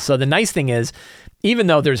works well. So the nice thing is even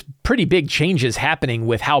though there's pretty big changes happening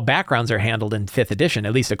with how backgrounds are handled in 5th edition,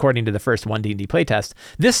 at least according to the first 1D&D playtest,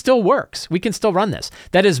 this still works. We can still run this.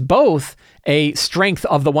 That is both a strength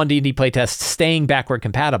of the 1D&D playtest staying backward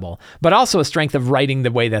compatible, but also a strength of writing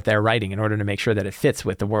the way that they're writing in order to make sure that it fits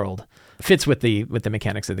with the world, fits with the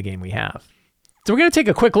mechanics of the game we have. So we're going to take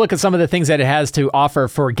a quick look at some of the things that it has to offer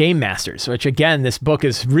for game masters, which again, this book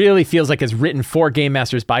really feels like it's written for game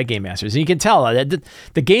masters by game masters. And you can tell that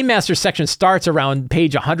the game master section starts around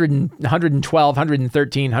page 100, 112,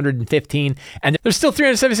 113, 115, and there's still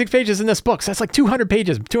 376 pages in this book. So that's like 200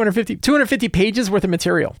 pages, 250 pages worth of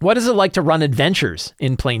material. What is it like to run adventures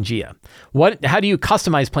in Planegea? How do you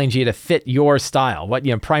customize Planegea to fit your style? What,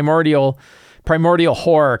 primordial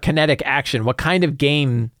horror, kinetic action. What kind of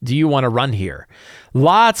game do you want to run here?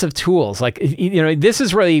 Lots of tools. Like, this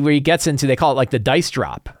is really where he gets into, they call it like the dice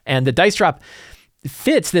drop. And the dice drop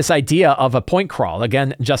fits this idea of a point crawl.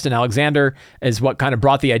 Again, Justin Alexander is what kind of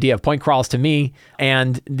brought the idea of point crawls to me.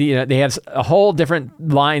 And they have a whole different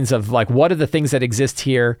lines of like, what are the things that exist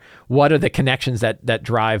here? What are the connections that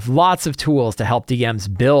drive? Lots of tools to help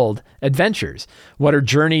DMs build adventures. What are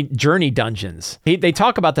journey dungeons? They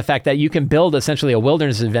talk about the fact that you can build essentially a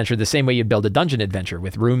wilderness adventure the same way you build a dungeon adventure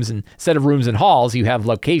with rooms, and instead of rooms and halls, you have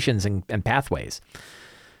locations and pathways.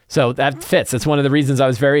 So that fits. That's one of the reasons I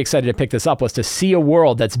was very excited to pick this up, was to see a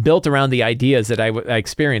world that's built around the ideas that I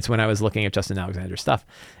experienced when I was looking at Justin Alexander's stuff,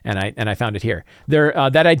 and I found it here.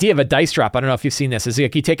 That idea of a dice drop, I don't know if you've seen this, is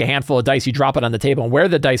like you take a handful of dice, you drop it on the table, and where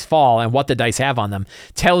the dice fall and what the dice have on them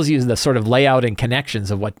tells you the sort of layout and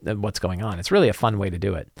connections of what's going on. It's really a fun way to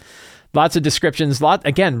do it. Lots of descriptions.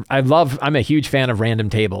 I'm a huge fan of random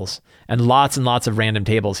tables, and lots of random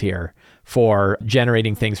tables here for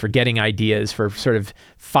generating things, for getting ideas, for sort of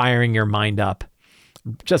firing your mind up.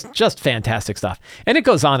 Just fantastic stuff. And it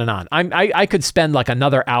goes on and on. I could spend like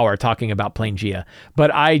another hour talking about Planegea, but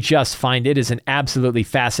I just find it is an absolutely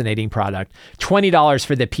fascinating product. $20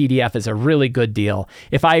 for the PDF is a really good deal.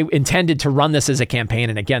 If I intended to run this as a campaign,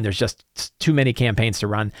 and again, there's just too many campaigns to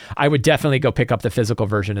run, I would definitely go pick up the physical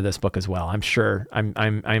version of this book as well. I'm sure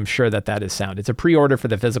that is sound. It's a pre-order for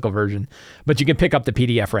the physical version, but you can pick up the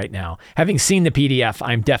PDF right now. Having seen the PDF,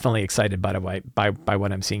 I'm definitely excited by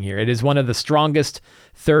what I'm seeing here. It is one of the strongest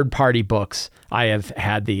third-party books I have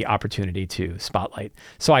had the opportunity to spotlight.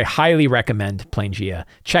 So I highly recommend Planegea.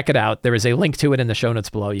 Check it out. There is a link to it in the show notes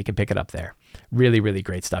below. You can pick it up there. Really, really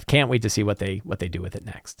great stuff. Can't wait to see what they do with it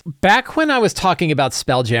next. Back when I was talking about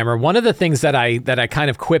Spelljammer, one of the things that I kind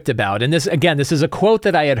of quipped about, and this is a quote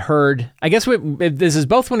that I had heard, I guess this is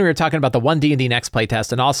both when we were talking about the 1D&D Next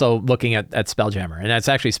playtest and also looking at Spelljammer, and that's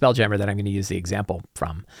actually Spelljammer that I'm going to use the example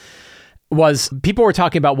from, was people were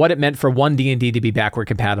talking about what it meant for 1D&D to be backward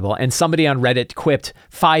compatible, and somebody on Reddit quipped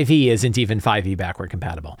 5e isn't even 5e backward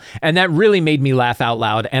compatible. And that really made me laugh out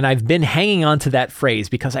loud, and I've been hanging on to that phrase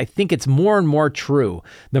because I think it's more and more true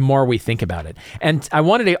the more we think about it. And I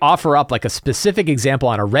wanted to offer up like a specific example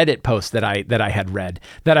on a Reddit post that I had read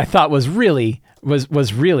that I thought was really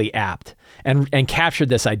apt and captured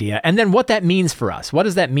this idea. And then what that means for us. What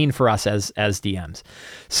does that mean for us as DMs?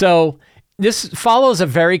 So this follows a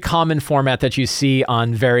very common format that you see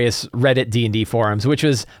on various Reddit D&D forums, which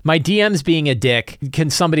is my DM's being a dick. Can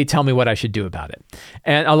somebody tell me what I should do about it?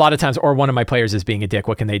 And a lot of times, or one of my players is being a dick.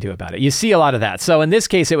 What can they do about it? You see a lot of that. So in this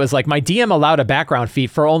case, it was like my DM allowed a background feat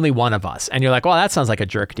for only one of us. And you're like, well, that sounds like a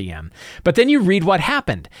jerk DM. But then you read what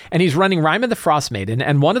happened. And he's running Rime of the Frostmaiden.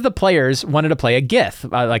 And one of the players wanted to play a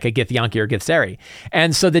Gith, like a Githyanki or Githzeri.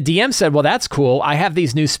 And so the DM said, well, that's cool. I have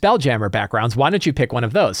these new Spelljammer backgrounds. Why don't you pick one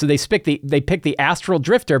of those? So they picked the Astral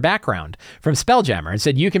Drifter background from Spelljammer and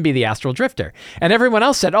said, you can be the Astral Drifter. And everyone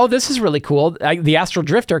else said, oh, this is really cool. The Astral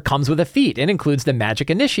Drifter comes with a feat. It includes the Magic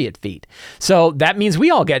Initiate feat. So that means we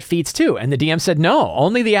all get feats too. And the DM said, no,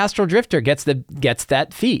 only the Astral Drifter gets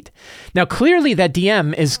that feat. Now, clearly that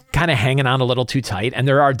DM is kind of hanging on a little too tight, and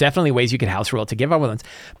there are definitely ways you could house rule it to give other ones.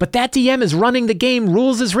 But that DM is running the game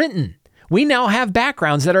rules as written. We now have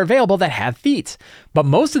backgrounds that are available that have feats, but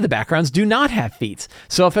most of the backgrounds do not have feats.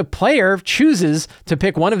 So if a player chooses to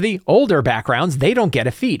pick one of the older backgrounds, they don't get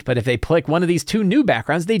a feat. But if they pick one of these two new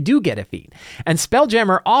backgrounds, they do get a feat. And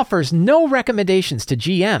Spelljammer offers no recommendations to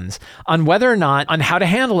GMs on whether or not, on how to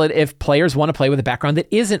handle it if players want to play with a background that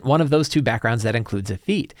isn't one of those two backgrounds that includes a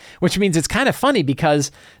feat. Which means it's kind of funny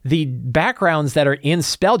because the backgrounds that are in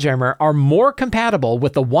Spelljammer are more compatible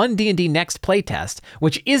with the 1D&D Next playtest,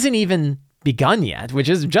 which isn't even begun yet, which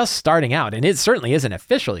is just starting out, and it certainly isn't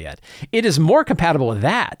official yet. It is more compatible with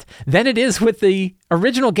that than it is with the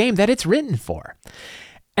original game that it's written for.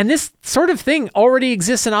 And this sort of thing already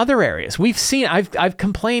exists in other areas. We've seen, I've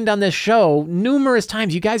complained on this show numerous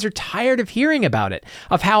times. You guys are tired of hearing about it,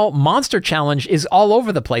 of how Monster Challenge is all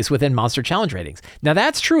over the place within Monster Challenge ratings. Now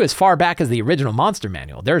that's true as far back as the original Monster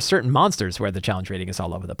Manual. There are certain monsters where the challenge rating is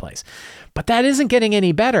all over the place. But that isn't getting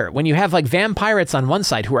any better when you have like vampirates on one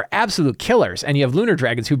side who are absolute killers, and you have lunar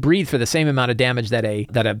dragons who breathe for the same amount of damage that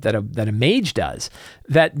a mage does.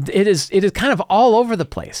 That it is kind of all over the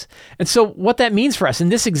place. And so what that means for us in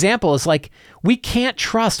this example is like, we can't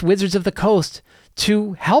trust Wizards of the Coast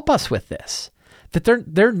to help us with this. That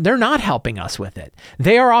they're not helping us with it.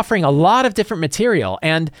 They are offering a lot of different material,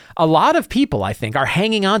 and a lot of people, I think, are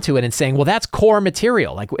hanging on to it and saying, well, that's core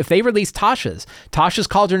material. Like if they release Tasha's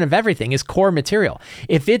Cauldron of Everything is core material.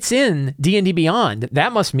 If it's in D&D Beyond,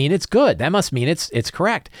 that must mean it's good. That must mean it's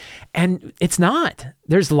correct. And it's not.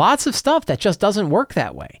 There's lots of stuff that just doesn't work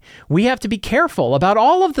that way. We have to be careful about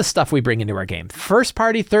all of the stuff we bring into our game. First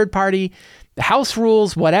party, third party, house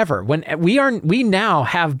rules, whatever. When we now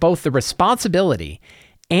have both the responsibility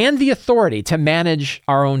and the authority to manage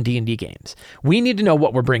our own D&D games. We need to know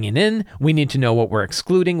what we're bringing in. We need to know what we're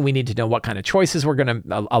excluding. We need to know what kind of choices we're going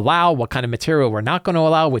to allow, what kind of material we're not going to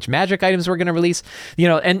allow, which magic items we're going to release.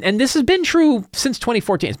 And this has been true since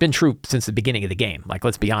 2014. It's been true since the beginning of the game. Like,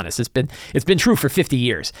 let's be honest, it's been true for 50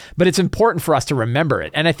 years. But it's important for us to remember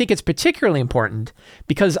it. And I think it's particularly important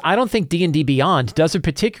because I don't think D&D Beyond does a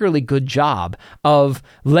particularly good job of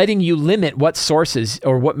letting you limit what sources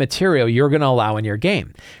or what material you're going to allow in your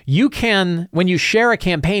game. You can, when you share a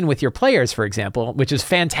campaign with your players, for example, which is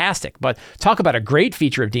fantastic, but talk about a great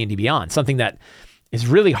feature of D&D Beyond, something that is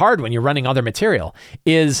really hard when you're running other material,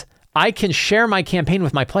 is I can share my campaign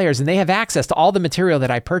with my players and they have access to all the material that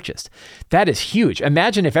I purchased. That is huge.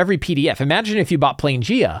 Imagine if every PDF, imagine if you bought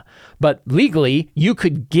Planegea, but legally you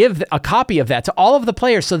could give a copy of that to all of the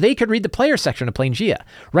players so they could read the player section of Planegea.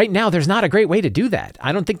 Right now, there's not a great way to do that.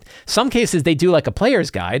 I don't think, some cases they do like a player's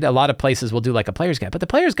guide. A lot of places will do like a player's guide, but the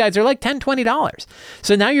player's guides are like $10, $20.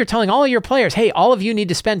 So now you're telling all of your players, hey, all of you need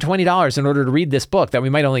to spend $20 in order to read this book that we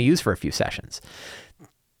might only use for a few sessions.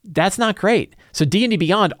 That's not great. So D&D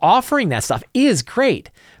Beyond offering that stuff is great,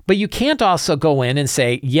 but you can't also go in and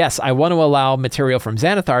say, yes, I want to allow material from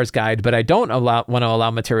Xanathar's guide, but I don't want to allow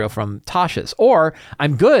material from Tasha's. Or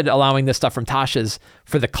I'm good allowing this stuff from Tasha's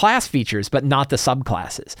for the class features, but not the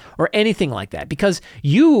subclasses or anything like that. Because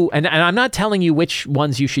and I'm not telling you which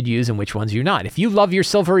ones you should use and which ones you're not. If you love your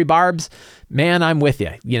silvery barbs, man, I'm with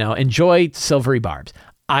you. Enjoy silvery barbs.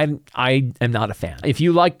 I am not a fan. If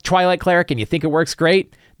you like Twilight Cleric and you think it works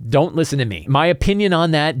great, don't listen to me. My opinion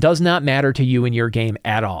on that does not matter to you in your game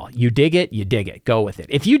at all. You dig it, you dig it. Go with it.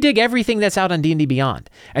 If you dig everything that's out on D&D Beyond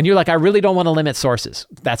and you're like, I really don't want to limit sources,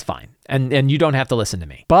 that's fine. And you don't have to listen to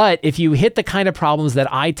me. But if you hit the kind of problems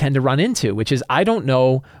that I tend to run into, which is I don't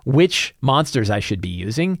know which monsters I should be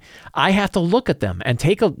using, I have to look at them and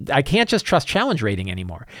I can't just trust challenge rating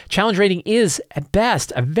anymore. Challenge rating is at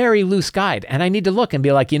best a very loose guide. And I need to look and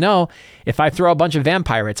be like, if I throw a bunch of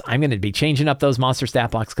vampirates, I'm going to be changing up those monster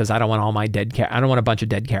stat blocks because I don't want I don't want a bunch of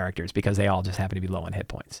dead characters because they all just happen to be low on hit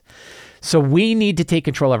points. So we need to take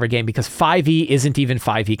control of our game because 5e isn't even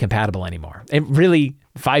 5e compatible anymore.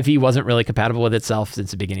 5e wasn't really compatible with itself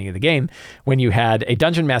since the beginning of the game when you had a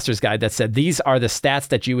Dungeon Master's Guide that said, these are the stats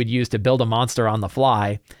that you would use to build a monster on the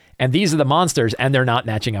fly. And these are the monsters, and they're not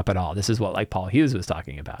matching up at all. This is what like Paul Hughes was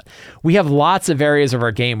talking about. We have lots of areas of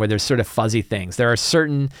our game where there's sort of fuzzy things. There are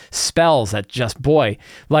certain spells that just,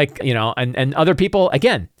 and other people,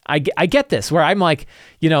 again, I get this, where I'm like,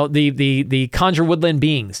 the Conjure Woodland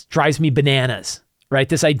Beings drives me bananas, right?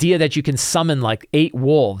 This idea that you can summon like 8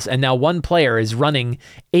 wolves, and now one player is running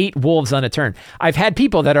 8 wolves on a turn. I've had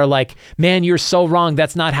people that are like, man, you're so wrong.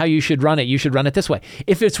 That's not how you should run it. You should run it this way.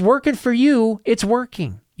 If it's working for you, it's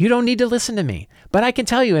working. You don't need to listen to me. But I can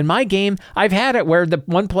tell you, in my game, I've had it where the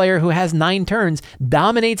one player who has 9 turns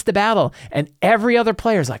dominates the battle, and every other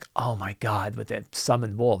player is like, oh my God, with that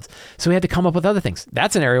summoned wolves. So we had to come up with other things.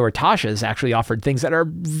 That's an area where Tasha's actually offered things that are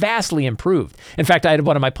vastly improved. In fact, I had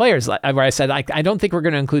one of my players where I said, I don't think we're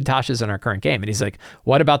going to include Tasha's in our current game. And he's like,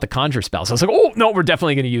 what about the conjure spells? I was like, oh, no, we're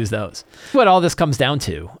definitely going to use those. What all this comes down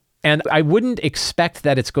to, and I wouldn't expect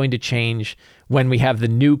that it's going to change when we have the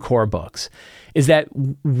new core books, is that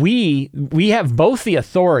we have both the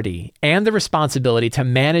authority and the responsibility to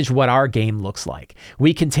manage what our game looks like.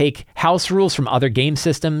 We can take house rules from other game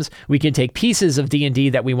systems. We can take pieces of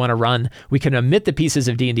D&D that we want to run. We can omit the pieces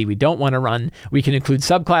of D&D we don't want to run. We can include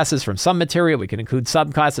subclasses from some material. We can include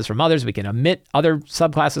subclasses from others. We can omit other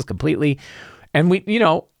subclasses completely. And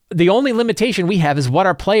The only limitation we have is what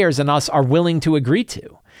our players and us are willing to agree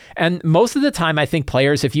to. And most of the time, I think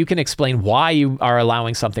players, if you can explain why you are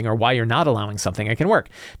allowing something or why you're not allowing something, it can work.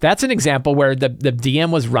 That's an example where the DM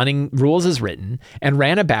was running rules as written and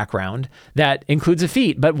ran a background that includes a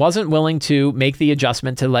feat, but wasn't willing to make the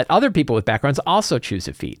adjustment to let other people with backgrounds also choose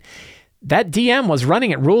a feat. That DM was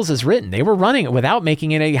running it rules as written. They were running it without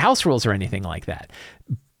making any house rules or anything like that.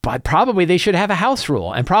 But probably they should have a house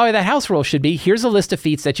rule. And probably that house rule should be, here's a list of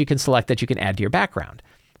feats that you can select that you can add to your background,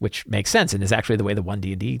 which makes sense and is actually the way the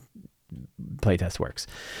 1D&D playtest works.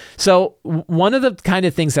 So one of the kind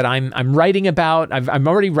of things that I'm writing about, I'm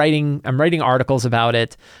writing articles about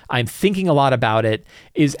it, I'm thinking a lot about it,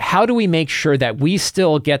 is how do we make sure that we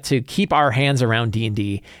still get to keep our hands around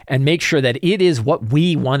D&D and make sure that it is what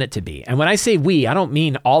we want it to be. And when I say we, I don't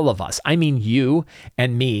mean all of us. I mean you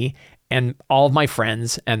and me and all of my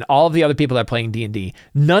friends and all of the other people that are playing D&D.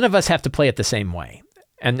 None of us have to play it the same way.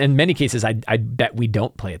 And in many cases, I bet we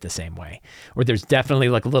don't play it the same way, or there's definitely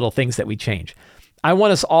like little things that we change. I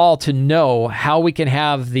want us all to know how we can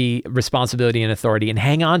have the responsibility and authority and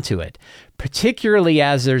hang on to it, particularly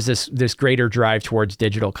as there's this greater drive towards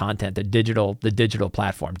digital content, the digital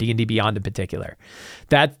platform, D&D Beyond in particular.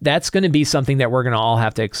 That's going to be something that we're going to all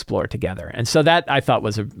have to explore together. And so that I thought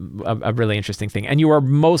was a really interesting thing. And you are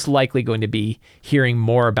most likely going to be hearing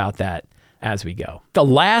more about that as we go. The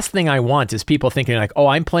last thing I want is people thinking like, oh,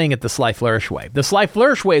 I'm playing it the Sly Flourish way. The Sly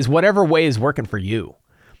Flourish way is whatever way is working for you.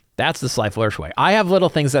 That's the Sly Flourish way. I have little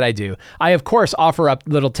things that I do. I, of course, offer up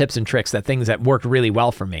little tips and tricks, things that worked really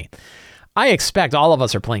well for me. I expect all of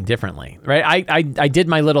us are playing differently, right? I did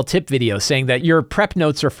my little tip video saying that your prep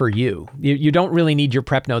notes are for you. You don't really need your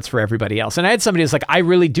prep notes for everybody else. And I had somebody who's like, I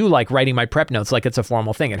really do like writing my prep notes like it's a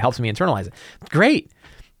formal thing. It helps me internalize it. Great.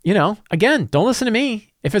 Again, don't listen to me.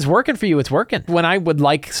 If it's working for you, it's working. When I would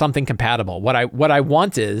like something compatible, what I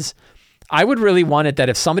want is, I would really want it that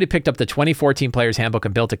if somebody picked up the 2014 Player's Handbook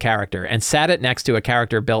and built a character and sat it next to a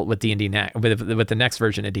character built with D&D with the next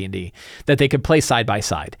version of D&D, that they could play side by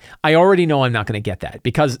side. I already know I'm not going to get that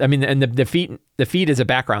because and the feat is a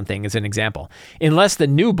background thing as an example. Unless the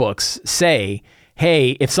new books say,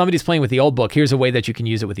 hey, if somebody's playing with the old book, here's a way that you can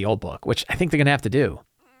use it with the old book, which I think they're going to have to do.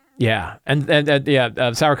 Yeah. And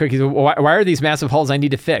Sour Cookies, why are these massive holes I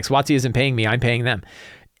need to fix? WotC isn't paying me, I'm paying them.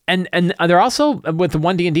 And they're also, with the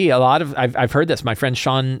 1D&D, a lot of, I've heard this, my friends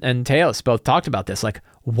Sean and Teos both talked about this, like,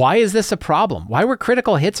 why is this a problem? Why were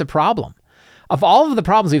critical hits a problem? Of all of the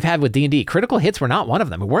problems we've had with D&D, critical hits were not one of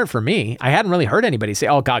them. It weren't for me. I hadn't really heard anybody say,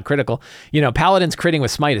 oh God, critical. Paladins critting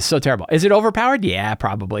with Smite is so terrible. Is it overpowered? Yeah,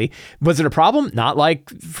 probably. Was it a problem? Not like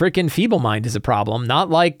freaking Feeble Mind is a problem. Not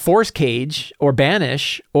like Force Cage or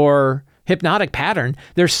Banish or Hypnotic Pattern.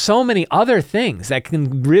 There's so many other things that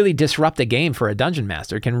can really disrupt a game for a dungeon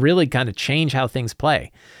master, can really kind of change how things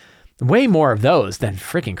play. Way more of those than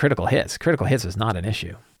freaking critical hits. Critical hits is not an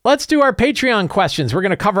issue. Let's do our Patreon questions. We're going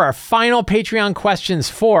to cover our final Patreon questions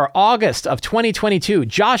for August of 2022.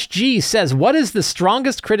 Josh G says, what is the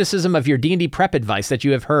strongest criticism of your D&D prep advice that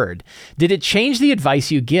you have heard? Did it change the advice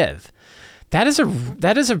you give? That is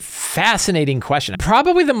a fascinating question.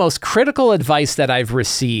 Probably the most critical advice that I've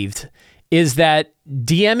received is that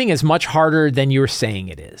DMing is much harder than you're saying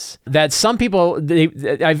it is. That some people,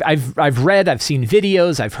 I've read, I've seen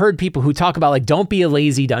videos, I've heard people who talk about like, don't be a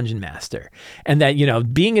lazy dungeon master. And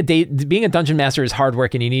that, being a dungeon master is hard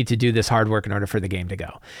work and you need to do this hard work in order for the game to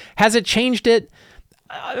go. Has it changed it?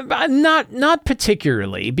 Not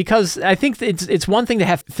particularly, because I think it's one thing to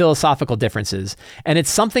have philosophical differences and it's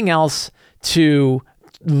something else to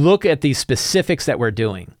look at the specifics that we're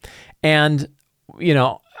doing. And,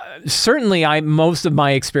 certainly most of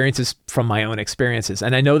my experiences from my own experiences.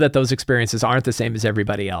 And I know that those experiences aren't the same as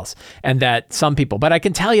everybody else and that some people, but I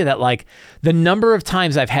can tell you that like the number of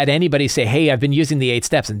times I've had anybody say, hey, I've been using the 8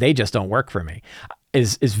 steps and they just don't work for me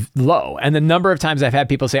is low. And the number of times I've had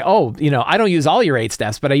people say, oh, I don't use all your 8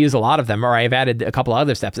 steps, but I use a lot of them, or I've added a couple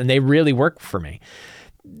other steps and they really work for me.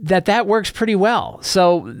 That works pretty well.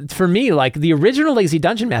 So for me, like the original Lazy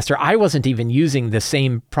Dungeon Master, I wasn't even using the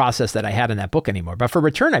same process that I had in that book anymore. But for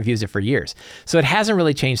Return, I've used it for years. So it hasn't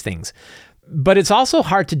really changed things. But it's also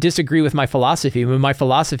hard to disagree with my philosophy when my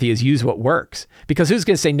philosophy is use what works. Because who's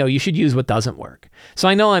going to say, no, you should use what doesn't work? So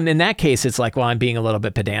I know in that case, it's like, well, I'm being a little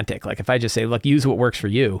bit pedantic. Like if I just say, look, use what works for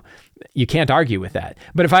you, you can't argue with that.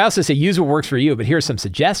 But if I also say, use what works for you, but here's some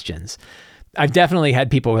suggestions, I've definitely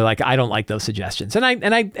had people who are like, I don't like those suggestions. And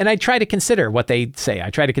I try to consider what they say. I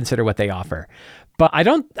try to consider what they offer. But I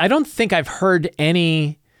don't think I've heard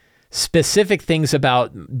any specific things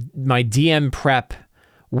about my DM prep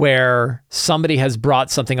where somebody has brought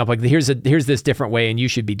something up like here's this different way and you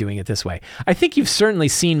should be doing it this way. I think you've certainly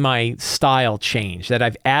seen my style change, that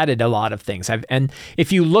I've added a lot of things. And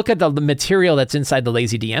if you look at the material that's inside the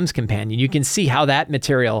Lazy DM's companion, you can see how that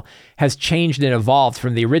material has changed and evolved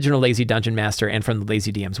from the original Lazy Dungeon Master and from the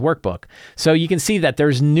Lazy DM's workbook. So you can see that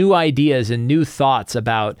there's new ideas and new thoughts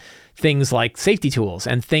about things like safety tools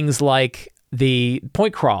and things like the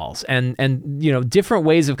point crawls and different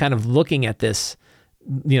ways of kind of looking at this.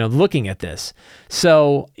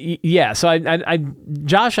 So yeah, so I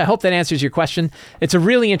Josh, I hope that answers your question. It's a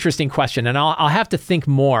really interesting question, and I'll have to think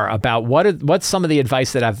more about what's some of the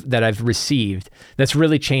advice that I've received that's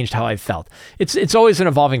really changed how I've felt. It's always an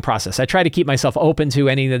evolving process. I try to keep myself open to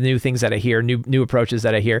any of the new things that I hear, new approaches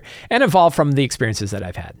that I hear, and evolve from the experiences that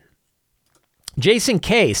I've had. Jason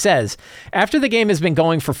K says, after the game has been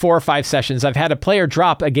going for 4 or 5 sessions, I've had a player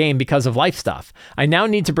drop a game because of life stuff. I now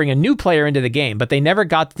need to bring a new player into the game, but they never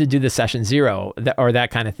got to do the session 0 or that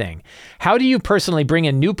kind of thing. How do you personally bring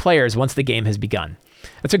in new players once the game has begun?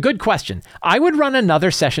 That's a good question. I would run another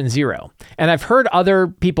session 0. And I've heard other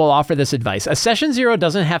people offer this advice. A session 0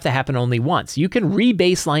 doesn't have to happen only once. You can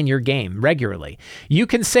re-baseline your game regularly. You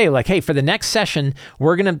can say like, hey, for the next session,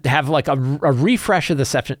 we're going to have like a refresh of the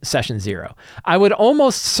session 0. I would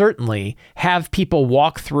almost certainly have people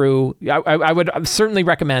walk through, I would certainly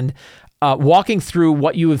recommend walking through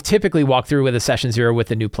what you have typically walked through with a session 0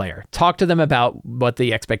 with a new player. Talk to them about what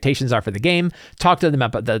the expectations are for the game. Talk to them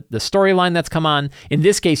about the storyline that's come on. In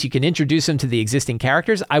this case, you can introduce them to the existing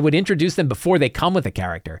characters. I would introduce them before they come with a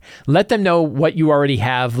character. Let them know what you already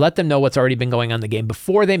have. Let them know what's already been going on in the game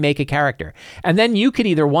before they make a character. And then you could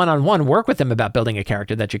either one-on-one work with them about building a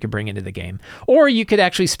character that you could bring into the game, or you could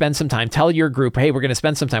actually spend some time, tell your group, hey, we're going to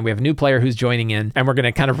spend some time. We have a new player who's joining in, and we're going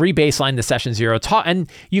to kind of re-baseline the session 0. And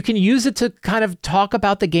you can use it to kind of talk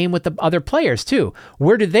about the game with the other players too.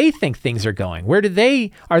 Where do they think things are going? Are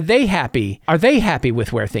they happy? Are they happy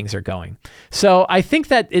with where things are going? So I think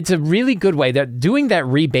that it's a really good way that doing that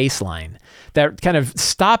re-baseline, that kind of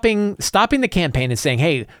stopping the campaign and saying,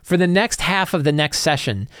 hey, for the next half of the next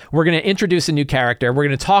session, we're going to introduce a new character. We're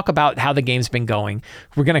going to talk about how the game's been going.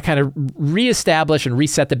 We're going to kind of reestablish and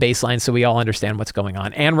reset the baseline so we all understand what's going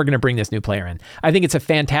on. And we're going to bring this new player in. I think it's a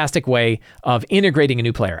fantastic way of integrating a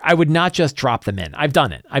new player. I would not just drop them in. I've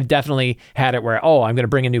done it. I've definitely had it where, I'm going to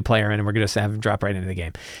bring a new player in and we're going to have them drop right into the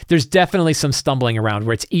game. There's definitely some stumbling around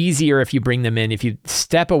where it's easier if you bring them in, if you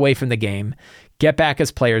step away from the game, get back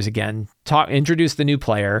as players again, introduce the new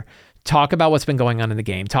player, talk about what's been going on in the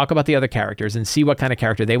game, talk about the other characters, and see what kind of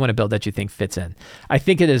character they want to build that you think fits in. I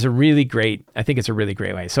think it's a really great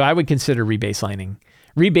way. So I would consider rebaselining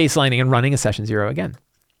and running a session 0 again.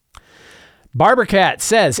 Barbercat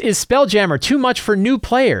says, is Spelljammer too much for new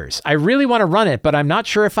players? I really want to run it, but I'm not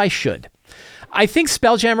sure if I should. I think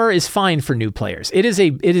Spelljammer is fine for new players. It is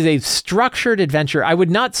a structured adventure. I would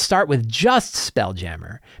not start with just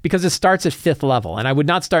Spelljammer because it starts at 5th level, and I would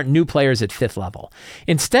not start new players at 5th level.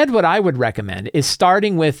 Instead, what I would recommend is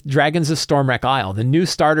starting with Dragons of Stormwreck Isle, the new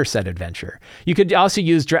starter set adventure. You could also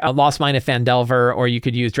use Lost Mine of Phandelver, or you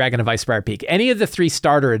could use Dragon of Icespire Peak. Any of the 3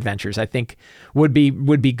 starter adventures, I think, would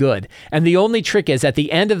be good. And the only trick is at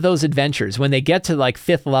the end of those adventures, when they get to like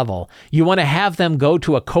 5th level, you want to have them go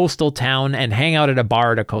to a coastal town and hang out at a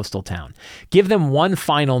bar at a coastal town. Give them one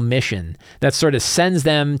final mission that sort of sends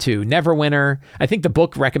them to Neverwinter. I think the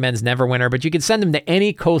book recommends Neverwinter, but you could send them to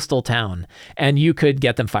any coastal town and you could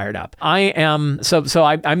get them fired up. I'm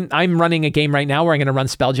running a game right now where I'm going to run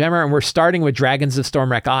Spelljammer, and we're starting with Dragons of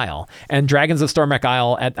Stormwreck Isle. And Dragons of Stormwreck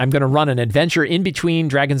Isle, I'm going to run an adventure in between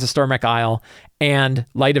Dragons of Stormwreck Isle and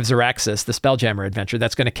Light of Xeraxis, the Spelljammer adventure,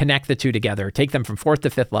 that's going to connect the two together, take them from 4th to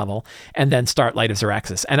 5th level, and then start Light of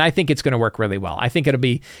Xeraxis. And I think it's going to work really well. I think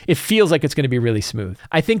it feels like it's going to be really smooth.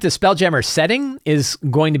 I think the Spelljammer setting is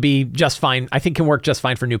going to be just fine. I think can work just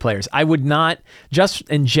fine for new players. I would not, just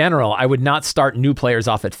in general, I would not start new players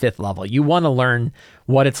off at 5th level. You want to learn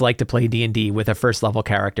what it's like to play D&D with a 1st level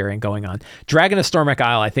character and going on. Dragon of Stormwreck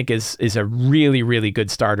Isle, I think is a really, really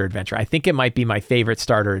good starter adventure. I think it might be my favorite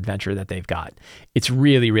starter adventure that they've got. It's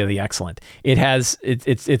really, really excellent.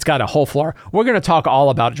 It's got a whole floor. We're going to talk all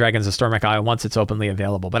about Dragons of Stormwreck Isle once it's openly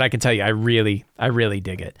available, but I can tell you, I really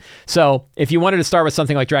dig it. So if you wanted to start with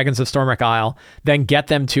something like Dragons of Stormwreck Isle, then get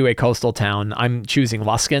them to a coastal town. I'm choosing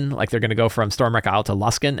Luskan, like they're going to go from Stormwreck Isle to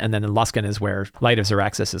Luskan, and then in Luskan is where Light of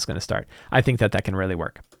Xeraxis is going to start. I think that can really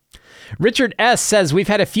work. Richard S. says, we've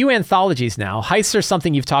had a few anthologies now. Heists are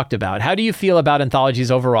something you've talked about. How do you feel about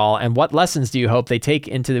anthologies overall, and what lessons do you hope they take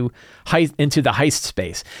into the heist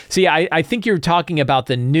space? See, I think you're talking about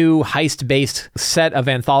the new heist-based set of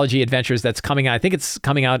anthology adventures that's coming out. I think it's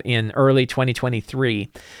coming out in early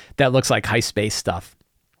 2023 that looks like heist-based stuff.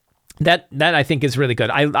 That I think is really good.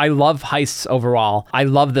 I love heists overall. I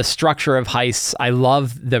love the structure of heists. I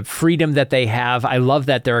love the freedom that they have. I love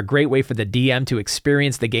that they're a great way for the DM to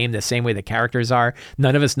experience the game the same way the characters are.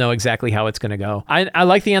 None of us know exactly how it's going to go. I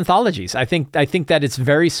like the anthologies. I think that it's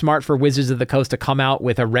very smart for Wizards of the Coast to come out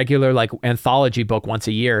with a regular like anthology book once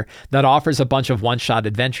a year that offers a bunch of one-shot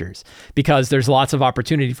adventures, because there's lots of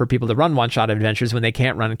opportunity for people to run one-shot adventures when they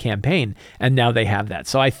can't run a campaign, and now they have that.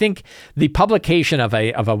 So I think the publication of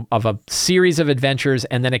a series of adventures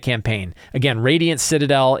and then a campaign. Again, Radiant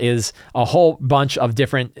Citadel is a whole bunch of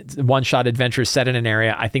different one-shot adventures set in an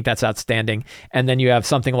area. I think that's outstanding. And then you have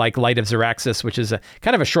something like Light of Xeraxis, which is a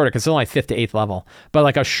kind of a shorter, because it's only 5th to 8th level, but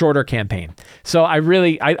like a shorter campaign. So I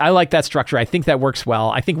like that structure. I think that works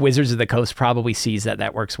well. I think Wizards of the Coast probably sees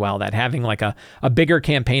that works well, that having like a bigger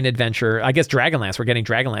campaign adventure. I guess Dragonlance, we're getting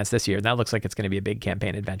Dragonlance this year. That looks like it's going to be a big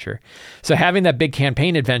campaign adventure. So having that big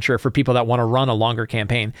campaign adventure for people that want to run a longer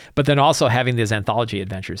campaign, but then also having these anthology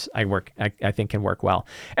adventures, I think can work well.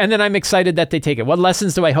 And then I'm excited that they take it. What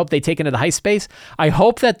lessons do I hope they take into the heist space? I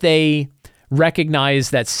hope that they recognize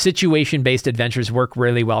that situation-based adventures work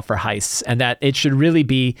really well for heists, and that it should really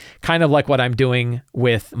be kind of like what I'm doing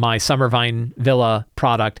with my Summervine Villa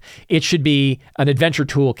product. It should be an adventure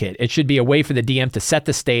toolkit. It should be a way for the DM to set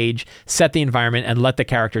the stage, set the environment, and let the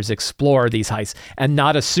characters explore these heists, and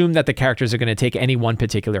not assume that the characters are going to take any one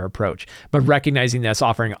particular approach, but recognizing that's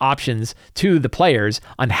offering options to the players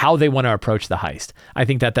on how they want to approach the heist. I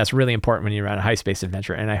think that that's really important when you run a heist-based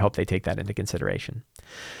adventure, and I hope they take that into consideration.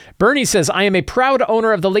 Bernie says, I am a proud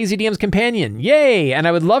owner of the Lazy DM's Companion. Yay! And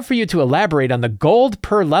I would love for you to elaborate on the gold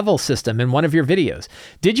per level system in one of your videos.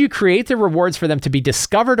 Did you create the rewards for them to be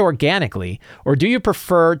discovered organically, or do you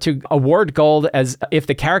prefer to award gold as if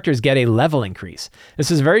the characters get a level increase?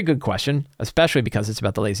 This is a very good question, especially because it's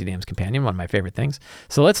about the Lazy DM's Companion, one of my favorite things.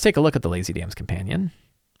 So let's take a look at the Lazy DM's Companion.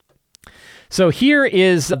 So here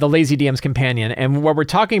is the Lazy DM's Companion, and what we're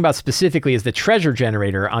talking about specifically is the treasure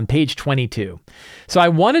generator on page 22. So I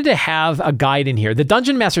wanted to have a guide in here. The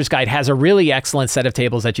Dungeon Master's Guide has a really excellent set of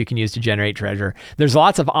tables that you can use to generate treasure. There's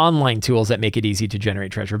lots of online tools that make it easy to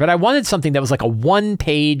generate treasure, but I wanted something that was like a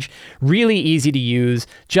one-page, really easy to use,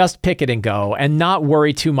 just pick it and go, and not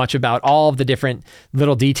worry too much about all of the different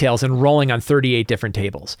little details and rolling on 38 different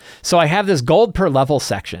tables. So I have this gold per level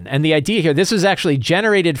section, and the idea here, this was actually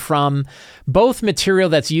generated from both material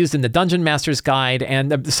that's used in the Dungeon Master's Guide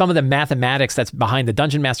and some of the mathematics that's behind the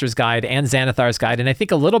Dungeon Master's Guide and Xanathar's Guide, and I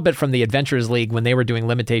think a little bit from the Adventurers League when they were doing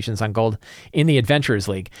limitations on gold in the Adventurers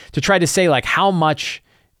League, to try to say like how much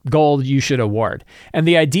gold you should award. And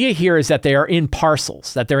the idea here is that they are in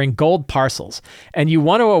parcels, that they're in gold parcels, and you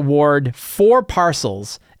want to award 4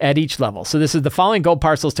 parcels at each level. So this is the following gold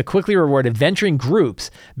parcels to quickly reward adventuring groups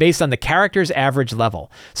based on the character's average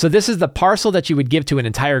level. So this is the parcel that you would give to an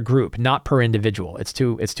entire group, not per individual. It's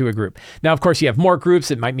to a group. Now, of course, you have more groups.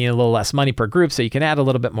 It might mean a little less money per group, so you can add a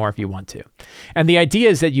little bit more if you want to. And the idea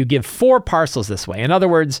is that you give 4 parcels this way. In other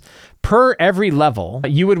words, per every level,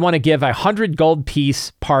 you would want to give 100 gold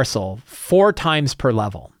piece parcel 4 times per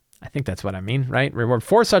level. I think that's what I mean, right? Reward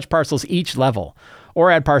 4 such parcels each level, or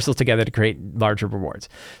add parcels together to create larger rewards.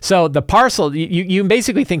 So the parcel, you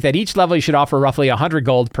basically think that each level you should offer roughly 100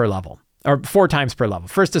 gold per level, or 4 times per level.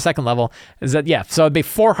 First to second level is that, yeah, so it'd be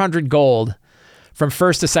 400 gold from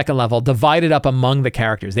first to second level divided up among the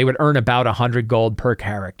characters. They would earn about 100 gold per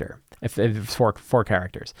character if it's four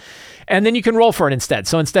characters. And then you can roll for it instead.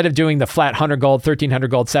 So instead of doing the flat 100 gold, 1,300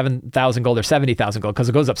 gold, 7,000 gold, or 70,000 gold, because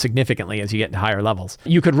it goes up significantly as you get into higher levels,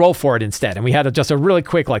 you could roll for it instead. And we had just a really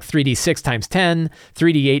quick like 3d6 times 10,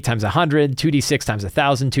 3d8 times 100, 2d6 times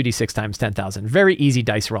 1,000, 2d6 times 10,000. Very easy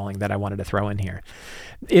dice rolling that I wanted to throw in here.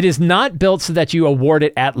 It is not built so that you award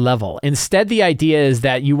it at level. Instead, the idea is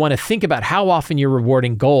that you want to think about how often you're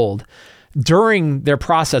rewarding gold during their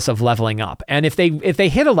process of leveling up. And if they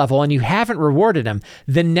hit a level and you haven't rewarded them,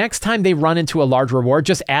 the next time they run into a large reward,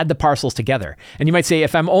 just add the parcels together. And you might say,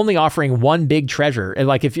 if I'm only offering one big treasure,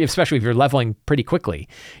 like especially if you're leveling pretty quickly,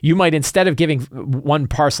 you might, instead of giving 1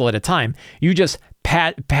 parcel at a time, you just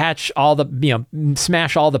patch all the,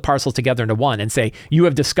 smash all the parcels together into one and say, you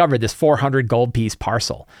have discovered this 400 gold piece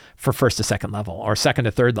parcel for first to second level or second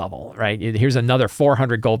to third level, right? Here's another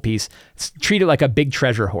 400 gold piece. Treat it like a big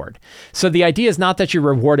treasure hoard. So the idea is not that you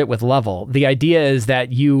reward it with level. The idea is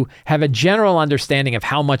that you have a general understanding of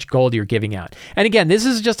how much gold you're giving out. And again, this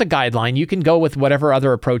is just a guideline. You can go with whatever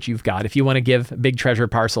other approach you've got. If you want to give big treasure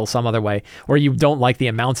parcel some other way, or you don't like the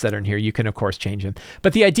amounts that are in here, you can of course change them.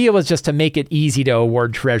 But the idea was just to make it easy to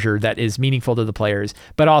award treasure that is meaningful to the players,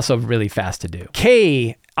 but also really fast to do.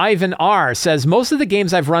 Ivan R says, most of the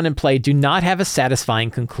games I've run and played do not have a satisfying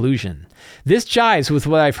conclusion. This jives with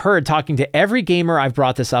what I've heard talking to every gamer I've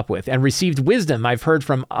brought this up with and received wisdom I've heard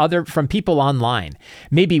from people online.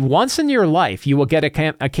 Maybe once in your life, you will get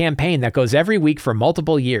a campaign that goes every week for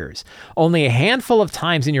multiple years. Only a handful of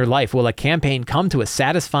times in your life will a campaign come to a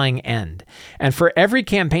satisfying end. And for every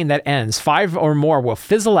campaign that ends, 5 or more will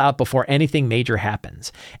fizzle out before anything major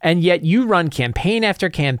happens. And yet you run campaign after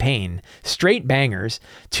campaign, straight bangers,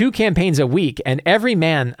 2 campaigns a week, and every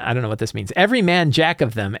man jack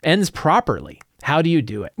of them ends properly. How do you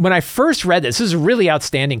do it? When I first read this is a really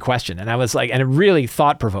outstanding question. And I was like, and really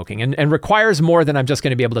thought provoking and requires more than I'm just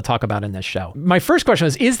going to be able to talk about in this show. My first question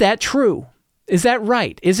was, is that true? Is that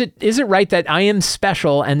right? Is it right that I am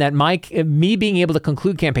special and that me being able to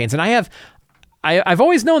conclude campaigns, and I've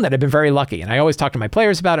always known that I've been very lucky, and I always talk to my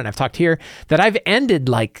players about it, and I've talked here, that I've ended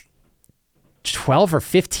like 12 or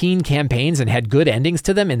 15 campaigns and had good endings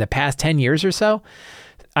to them in the past 10 years or so.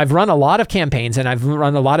 I've run a lot of campaigns and I've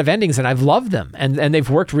run a lot of endings and I've loved them and they've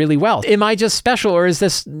worked really well. Am I just special or is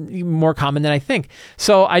this more common than I think?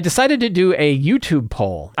 So I decided to do a YouTube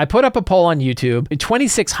poll. I put up a poll on YouTube.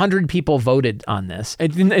 2,600 people voted on this.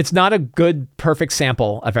 It's not a good, perfect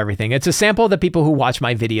sample of everything. It's a sample of the people who watch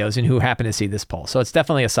my videos and who happen to see this poll. So it's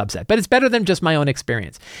definitely a subset, but it's better than just my own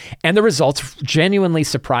experience. And the results genuinely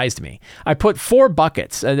surprised me. I put 4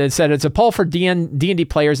 buckets. It said it's a poll for D&D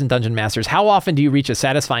players and dungeon masters. How often do you reach a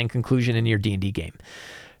satisfying conclusion in your D&D game?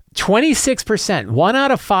 26%, 1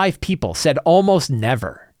 out of 5 people said almost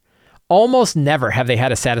never. Almost never have they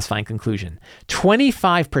had a satisfying conclusion.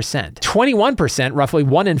 25%, 21%, roughly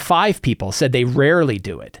 1 in 5 people said they rarely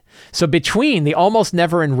do it. So between the almost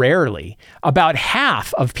never and rarely, about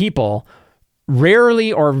half of people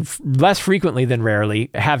rarely or less frequently than rarely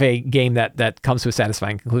have a game that comes to a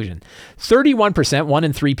satisfying conclusion. 31%, 1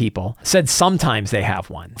 in 3 people, said sometimes they have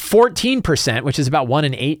one. 14%, which is about 1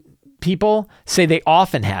 in 8 people, say they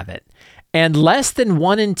often have it. And less than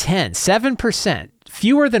 1 in 10, 7%,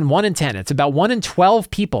 fewer than 1 in 10, it's about 1 in 12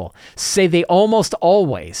 people say they almost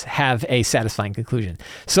always have a satisfying conclusion.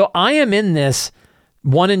 So I am in this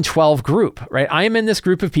 1 in 12 group, right? I am in this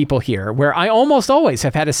group of people here where I almost always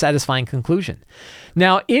have had a satisfying conclusion.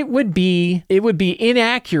 Now, it would be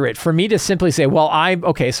inaccurate for me to simply say, well,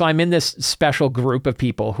 so I'm in this special group of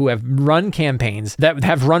people who have run campaigns that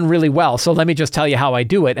have run really well. So let me just tell you how I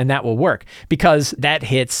do it and that will work, because that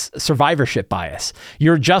hits survivorship bias.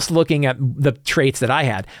 You're just looking at the traits that I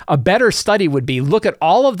had. A better study would be look at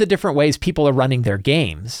all of the different ways people are running their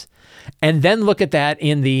games, and then look at that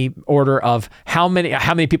in the order of how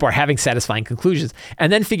many people are having satisfying conclusions,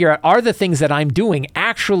 and then figure out, are the things that I'm doing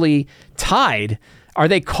actually tied? Are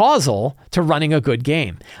they causal to running a good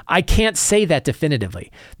game? I can't say that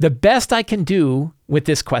definitively. The best I can do with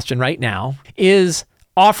this question right now is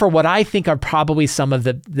offer what I think are probably some of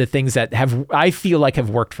the things that I feel like have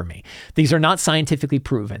worked for me. These are not scientifically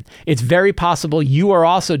proven. It's very possible you are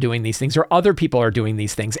also doing these things or other people are doing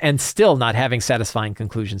these things and still not having satisfying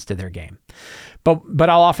conclusions to their game. But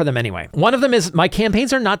I'll offer them anyway. One of them is my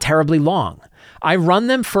campaigns are not terribly long. I run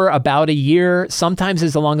them for about a year, sometimes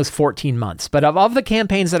as long as 14 months. But of the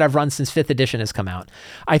campaigns that I've run since 5th edition has come out,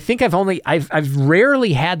 I think I've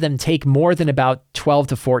rarely had them take more than about 12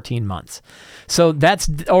 to 14 months. So that's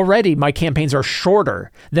already, my campaigns are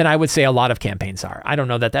shorter than I would say a lot of campaigns are. I don't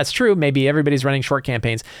know that that's true. Maybe everybody's running short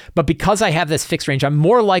campaigns, but because I have this fixed range, I'm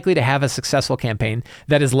more likely to have a successful campaign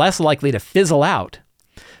that is less likely to fizzle out.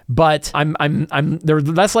 But they're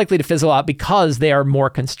less likely to fizzle out because they are more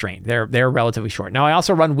constrained. They're relatively short. Now I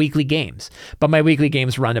also run weekly games, but my weekly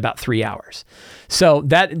games run about 3 hours. So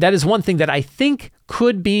that is one thing that I think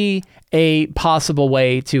could be a possible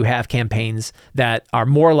way to have campaigns that are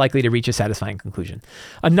more likely to reach a satisfying conclusion.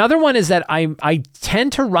 Another one is that I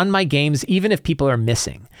tend to run my games even if people are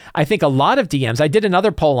missing. I think a lot of DMs, I did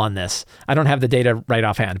another poll on this. I don't have the data right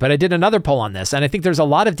offhand, but I did another poll on this. And I think there's a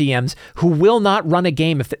lot of DMs who will not run a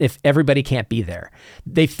game if everybody can't be there.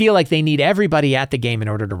 They feel like they need everybody at the game in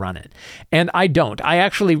order to run it. And I don't. I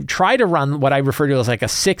actually try to run what I refer to as like a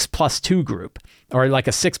 6+2 group, or like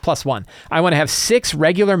a 6+1. I want to have 6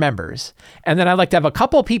 regular members players. And then I'd like to have a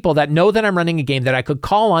couple people that know that I'm running a game that I could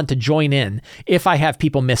call on to join in if I have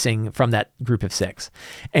people missing from that group of 6.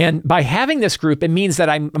 And by having this group, it means that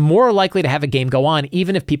I'm more likely to have a game go on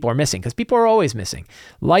even if people are missing, because people are always missing.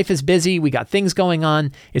 Life is busy. We got things going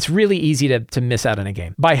on. It's really easy to miss out on a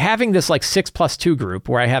game. By having this like 6+2 group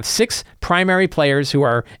where I have 6 primary players who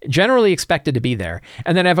are generally expected to be there,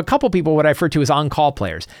 and then I have a couple people what I refer to as on-call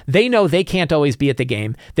players. They know they can't always be at the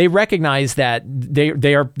game. They recognize that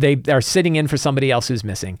they are sitting in for somebody else who's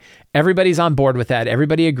missing. Everybody's on board with that.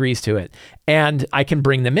 Everybody agrees to it. And I can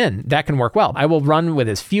bring them in. That can work well. I will run with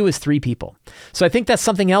as few as 3 people. So I think that's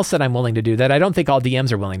something else that I'm willing to do that I don't think all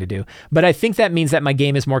DMs are willing to do. But I think that means that my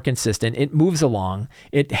game is more consistent. It moves along.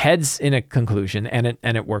 It heads in a conclusion, and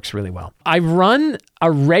it works really well. I run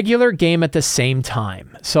a regular game at the same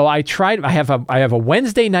time. So I have a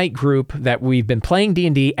Wednesday night group that we've been playing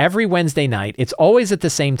D&D every Wednesday night. It's always at the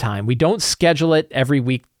same time. We don't schedule it every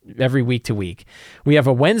week to week. We have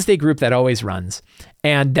a Wednesday group that always runs.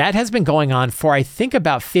 And that has been going on for, I think,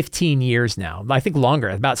 about 15 years now. I think longer,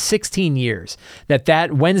 about 16 years that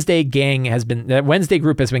Wednesday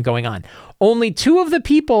group has been going on. Only 2 of the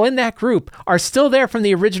people in that group are still there from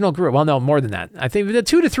the original group. Well, no, more than that. I think the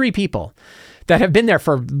 2 to 3 people that have been there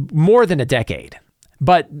for more than a decade.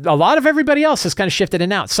 But a lot of everybody else has kind of shifted in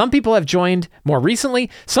and out. Some people have joined more recently.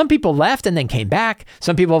 Some people left and then came back.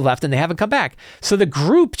 Some people have left and they haven't come back. So the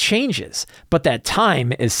group changes, but that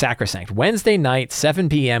time is sacrosanct. Wednesday night, 7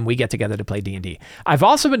 p.m., we get together to play D&D. I've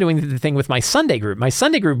also been doing the thing with my Sunday group. My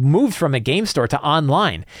Sunday group moved from a game store to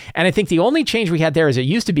online. And I think the only change we had there is it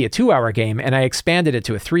used to be a 2-hour game, and I expanded it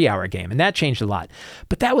to a 3-hour game. And that changed a lot.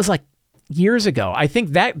 But that was like years ago. I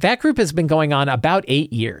think that group has been going on about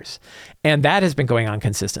 8 years, and that has been going on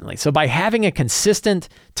consistently. So by having a consistent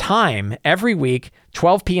time every week,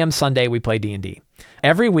 12 p.m. Sunday, we play D&D.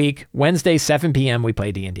 Every week, Wednesday, 7 p.m., we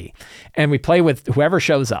play D&D. And we play with whoever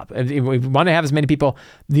shows up. If we want to have as many people.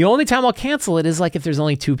 The only time I'll cancel it is like if there's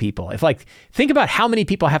only 2 people. Think about how many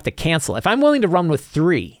people I have to cancel. If I'm willing to run with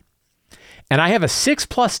 3, and I have a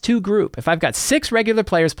 6+2 group. If I've got 6 regular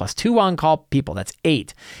players plus 2 on-call people, that's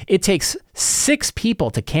 8. It takes 6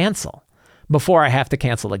 people to cancel before I have to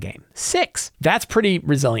cancel a game. 6. That's pretty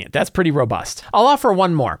resilient. That's pretty robust. I'll offer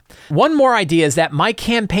one more. One more idea is that my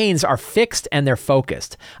campaigns are fixed and they're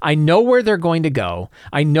focused. I know where they're going to go.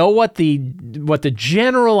 I know what the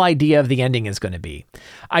general idea of the ending is going to be.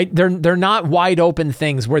 They're not wide open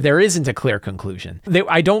things where there isn't a clear conclusion.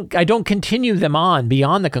 I don't continue them on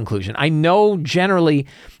beyond the conclusion. I know generally.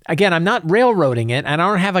 Again, I'm not railroading it, and I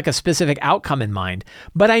don't have like a specific outcome in mind,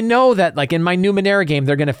 but I know that like in my Numenera game,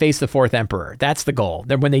 they're going to face the 4th Emperor. That's the goal.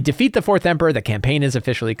 When they defeat the 4th Emperor, the campaign is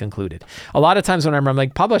officially concluded. A lot of times when I'm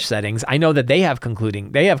like published settings, I know that they have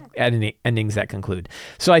endings that conclude.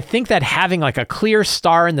 So I think that having like a clear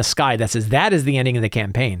star in the sky that says that is the ending of the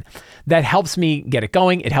campaign, that helps me get it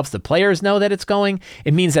going. It helps the players know that it's going.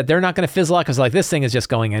 It means that they're not going to fizzle out because like this thing is just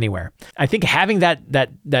going anywhere. I think having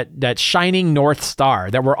that shining North Star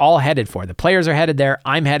that we're all headed for. The players are headed there.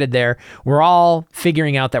 I'm headed there. We're all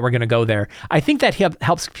figuring out that we're going to go there. I think that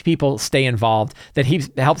helps people stay involved. That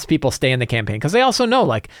helps people stay in the campaign because they also know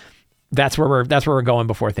like that's where we're going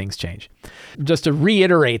before things change. Just to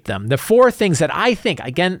reiterate them, the 4 things that I think,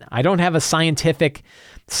 again, I don't have a scientific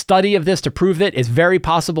study of this to prove that. It's very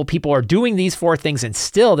possible people are doing these 4 things and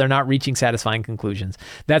still they're not reaching satisfying conclusions.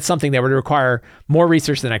 That's something that would require more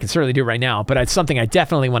research than I can certainly do right now, but it's something I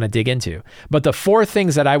definitely want to dig into. But the 4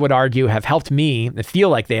 things that I would argue have helped me, feel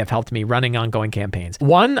like they have helped me running ongoing campaigns.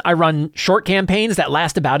 1, I run short campaigns that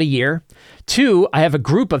last about a year. 2, I have a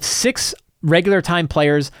group of 6 regular time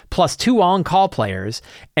players plus 2 on-call players,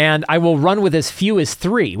 and I will run with as few as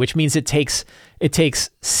 3, which means it takes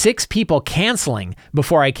 6 people canceling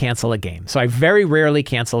before I cancel a game. So I very rarely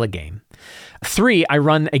cancel a game. 3, I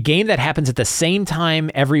run a game that happens at the same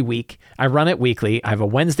time every week. I run it weekly. I have a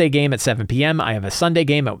Wednesday game at 7 p.m. I have a Sunday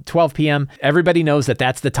game at 12 p.m. Everybody knows that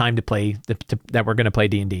that's the time to play, that we're going to play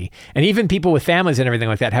D&D. And even people with families and everything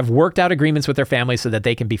like that have worked out agreements with their families so that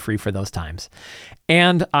they can be free for those times.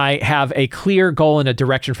 And I have a clear goal and a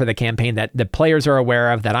direction for the campaign that the players are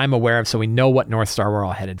aware of, that I'm aware of, so we know what North Star we're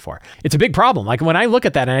all headed for. It's a big problem. Like when I look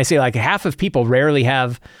at that and I say like half of people rarely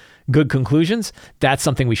have good conclusions, that's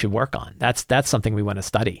something we should work on. That's something we want to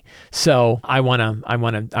study. So I want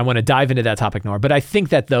to dive into that topic more, but I think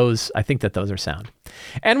that those are sound.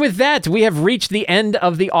 And with that, we have reached the end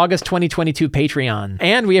of the August 2022 Patreon,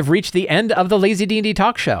 and we have reached the end of the Lazy D&D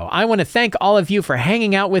Talk Show. I want to thank all of you for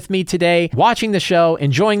hanging out with me today, watching the show,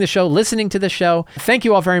 enjoying the show, listening to the show. Thank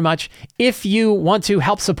you all very much. If you want to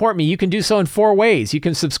help support me, you can do so in 4 ways. You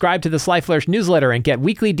can subscribe to the Sly Flourish newsletter and get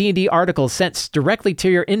weekly D&D articles sent directly to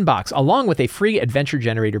your inbox, along with a free adventure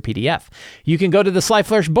generator PDF. You can go to the Sly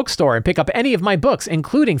Flourish bookstore and pick up any of my books,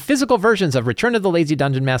 including physical versions of Return of the Lazy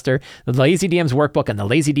Dungeon Master, the Lazy DM's Workbook, and the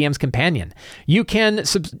Lazy DM's Companion. You can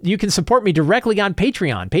support me directly on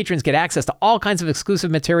Patreon. Patrons get access to all kinds of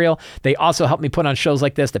exclusive material. They also help me put on shows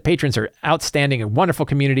like this. The patrons are outstanding, a wonderful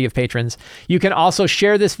community of patrons. You can also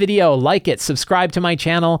share this video, like it, subscribe to my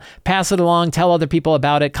channel, pass it along, tell other people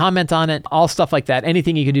about it, comment on it, all stuff like that.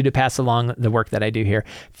 Anything you can do to pass along the work that I do here.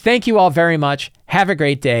 Thank you all very much. Have a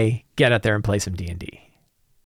great day. Get out there and play some D&D.